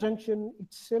lateral junction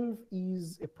itself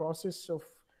is a process of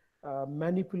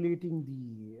manipulating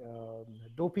the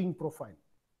doping profile.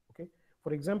 Okay,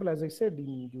 for example, as I said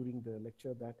during the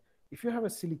lecture, that if you have a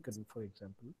silicon, for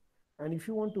example, and if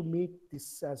you want to make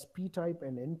this as p-type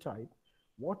and n-type,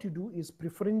 what you do is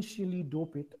preferentially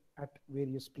dope it at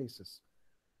various places.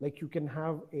 Like you can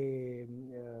have a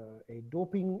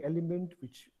doping element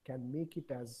which can make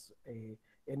it as a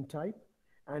n-type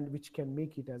and which can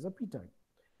make it as a p-type.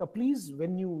 Now please,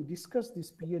 when you discuss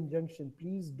this p-n junction,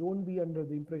 please don't be under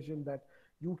the impression that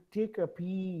you take a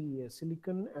p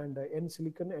silicon and a n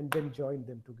silicon and then join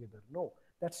them together. No,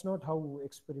 that's not how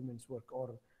experiments work,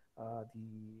 or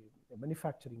the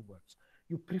manufacturing works.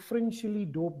 You preferentially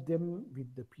dope them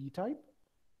with the p-type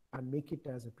and make it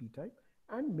as a p-type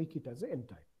and make it as an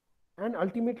n-type, and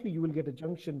ultimately you will get a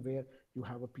junction where you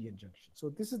have a p-n junction. So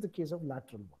this is the case of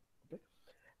lateral one. Okay,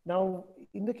 now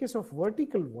in the case of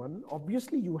vertical one,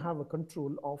 obviously you have a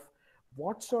control of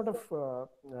what sort of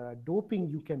doping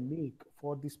you can make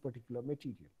for this particular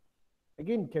material.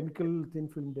 Again, chemical thin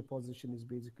film deposition is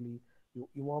basically you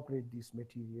evaporate these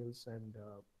materials and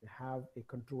have a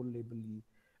controllably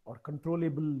or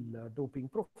controllable doping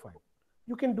profile.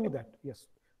 You can do that, yes.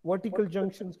 Vertical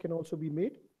junctions can also be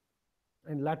made,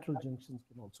 and lateral junctions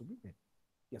can also be made.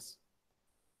 Yes.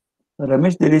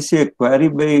 Ramesh, there is a query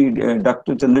by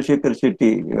Dr. Chandrasekhar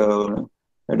Shetty,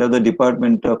 head of the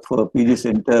Department of PG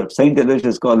Center, St.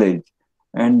 Aloysius College.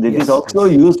 And it is Yes. also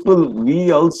useful,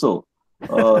 we also.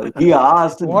 He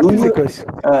asked, What is the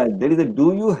question?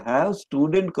 do you have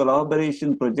student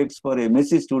collaboration projects for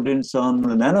MSc students on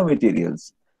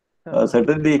nanomaterials?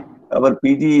 Certainly, our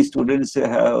PG students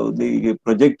have the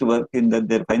project work in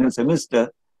their final semester.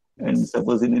 And Yes.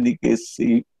 suppose in any case,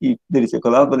 if there is a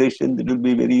collaboration, it will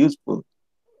be very useful.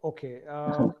 Okay.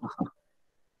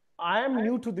 I am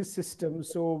new to this system,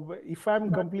 so if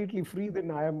I'm completely free,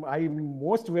 then I'm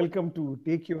most welcome to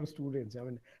take your students. I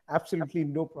mean, absolutely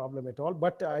no problem at all.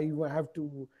 But I will have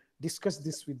to discuss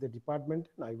this with the department,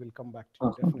 and I will come back to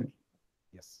you definitely.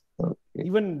 Yes. Okay.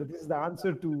 Even this is the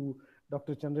answer to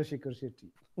Dr. Chandrasekhar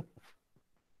Shetty.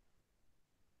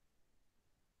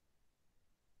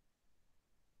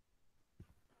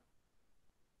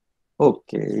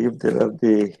 Okay, if there are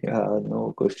the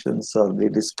no questions or the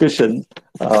discussion,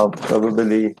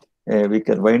 probably we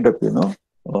can wind up,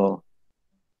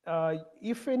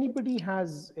 If anybody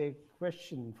has a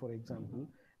question, for example,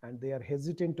 and they are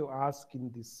hesitant to ask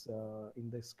in this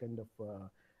kind of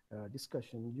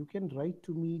discussion, you can write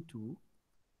to me too.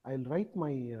 I'll write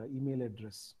my email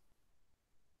address.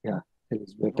 Yeah, it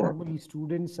is better. Normally,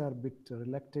 students are a bit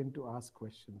reluctant to ask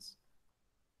questions.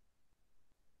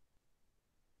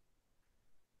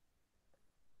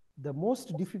 The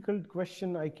most difficult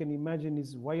question I can imagine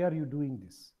is, why are you doing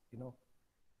this?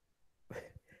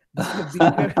 This is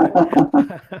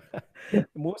the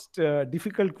most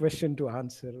difficult question to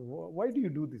answer. Why do you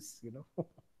do this?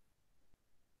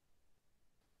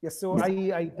 Yes, so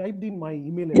I typed in my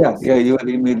email Yeah, address. yeah, If your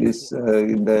somebody email wants is to ask.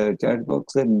 in the chat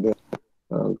box and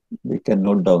we can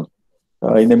note down.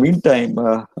 In the meantime,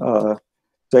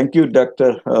 thank you,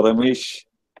 Dr. Ramesh.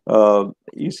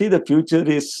 You see, the future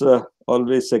is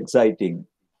always exciting,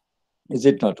 is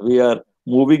it not? We are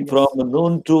moving from Yes.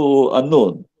 known to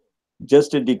unknown.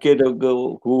 Just a decade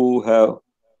ago, who have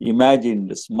imagined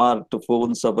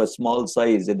smartphones of a small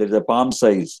size, and there's a palm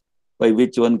size, by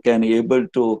which one can able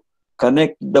to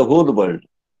connect the whole world.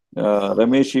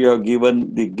 Ramesh, you have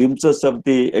given the glimpses of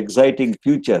the exciting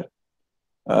future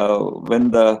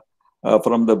when the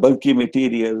from the bulky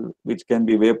material which can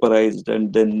be vaporized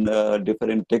and then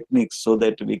different techniques so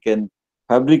that we can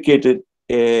fabricate it,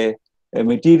 a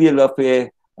material of a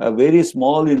very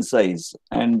small in size,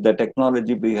 and the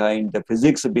technology behind, the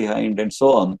physics behind, and so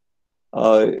on.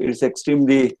 It's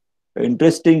extremely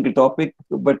interesting topic,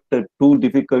 but too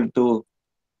difficult to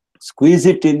squeeze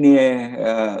it in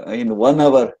 1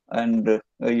 hour, and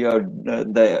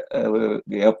the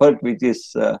effort which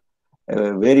is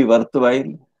very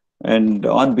worthwhile. And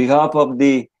on behalf of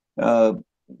uh,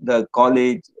 the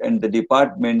college and the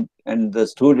department and the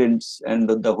students and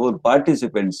the whole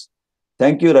participants,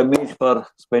 thank you, Ramesh, for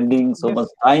spending so much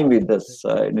Yes. time with us,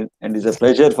 and it's a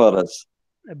pleasure for us.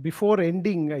 Before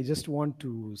ending, I just want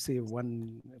to say a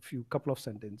few couple of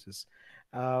sentences.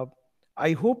 Uh,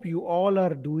 I hope you all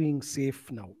are doing safe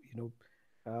now.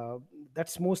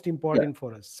 That's most Yeah, important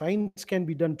for us. Science can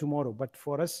be done tomorrow, but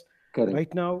for us correct.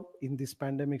 right now in this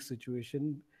pandemic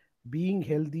situation, being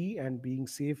healthy and being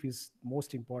safe is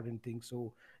most important thing.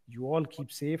 So you all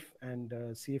keep safe and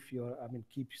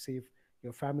keep safe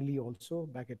your family also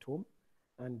back at home.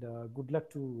 And good luck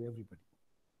to everybody.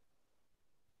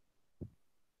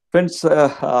 Friends,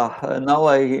 now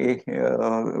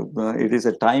it is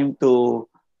a time to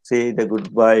say the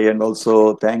goodbye, and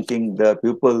also thanking the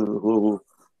people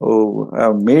who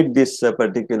have made this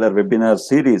particular webinar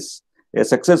series a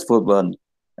successful one.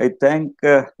 I thank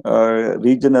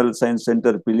Regional Science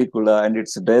Center Pilikula and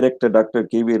its director Dr.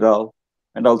 K.V. Rao,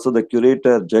 and also the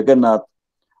curator Jagannath.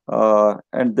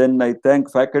 And then I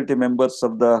thank faculty members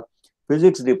of the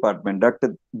physics department,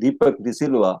 Dr. Deepak De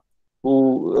Silva,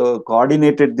 who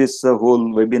coordinated this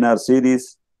whole webinar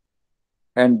series,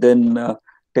 and then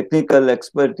technical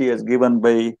expertise given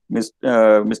by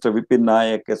Mr. Vipin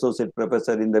Nayak, Associate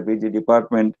Professor in the PG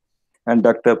department, and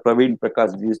Dr. Praveen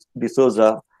Prakash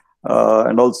D'Souza,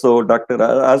 and also Dr.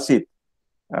 Asit,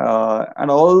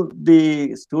 and all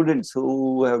the students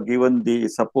who have given the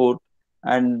support,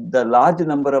 and the large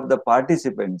number of the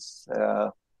participants,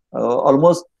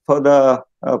 almost for the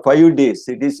 5 days.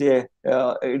 It is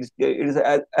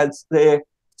as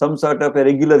some sort of a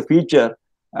regular feature,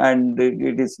 and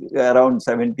it is around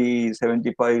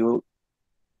 70-75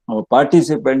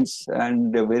 participants,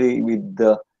 and very with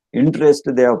the interest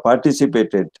they have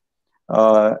participated.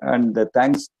 And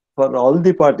thanks for all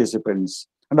the participants.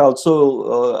 And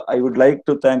also, I would like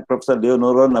to thank Professor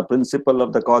Leonorona, principal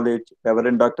of the college,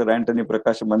 Reverend Dr. Anthony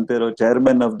Prakash Mantero,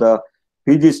 chairman of the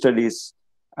PG studies,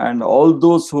 and all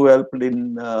those who helped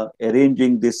in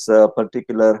arranging this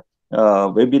particular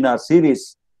webinar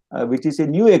series, which is a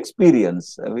new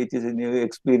experience,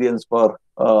 for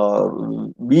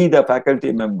we, the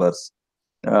faculty members.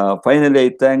 Finally,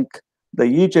 I thank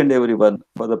each and everyone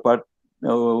for the part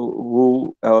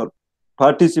who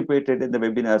participated in the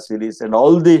webinar series, and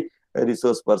all the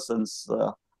resource persons,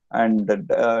 and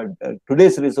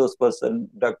today's resource person,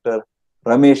 Dr.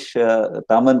 Ramesh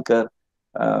Thamankar.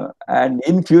 And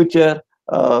in future,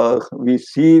 we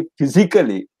see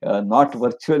physically, not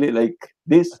virtually like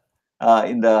this,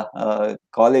 in the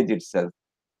college itself.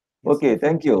 Yes, Okay,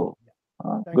 thank definitely. you.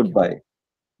 Thank you. Goodbye.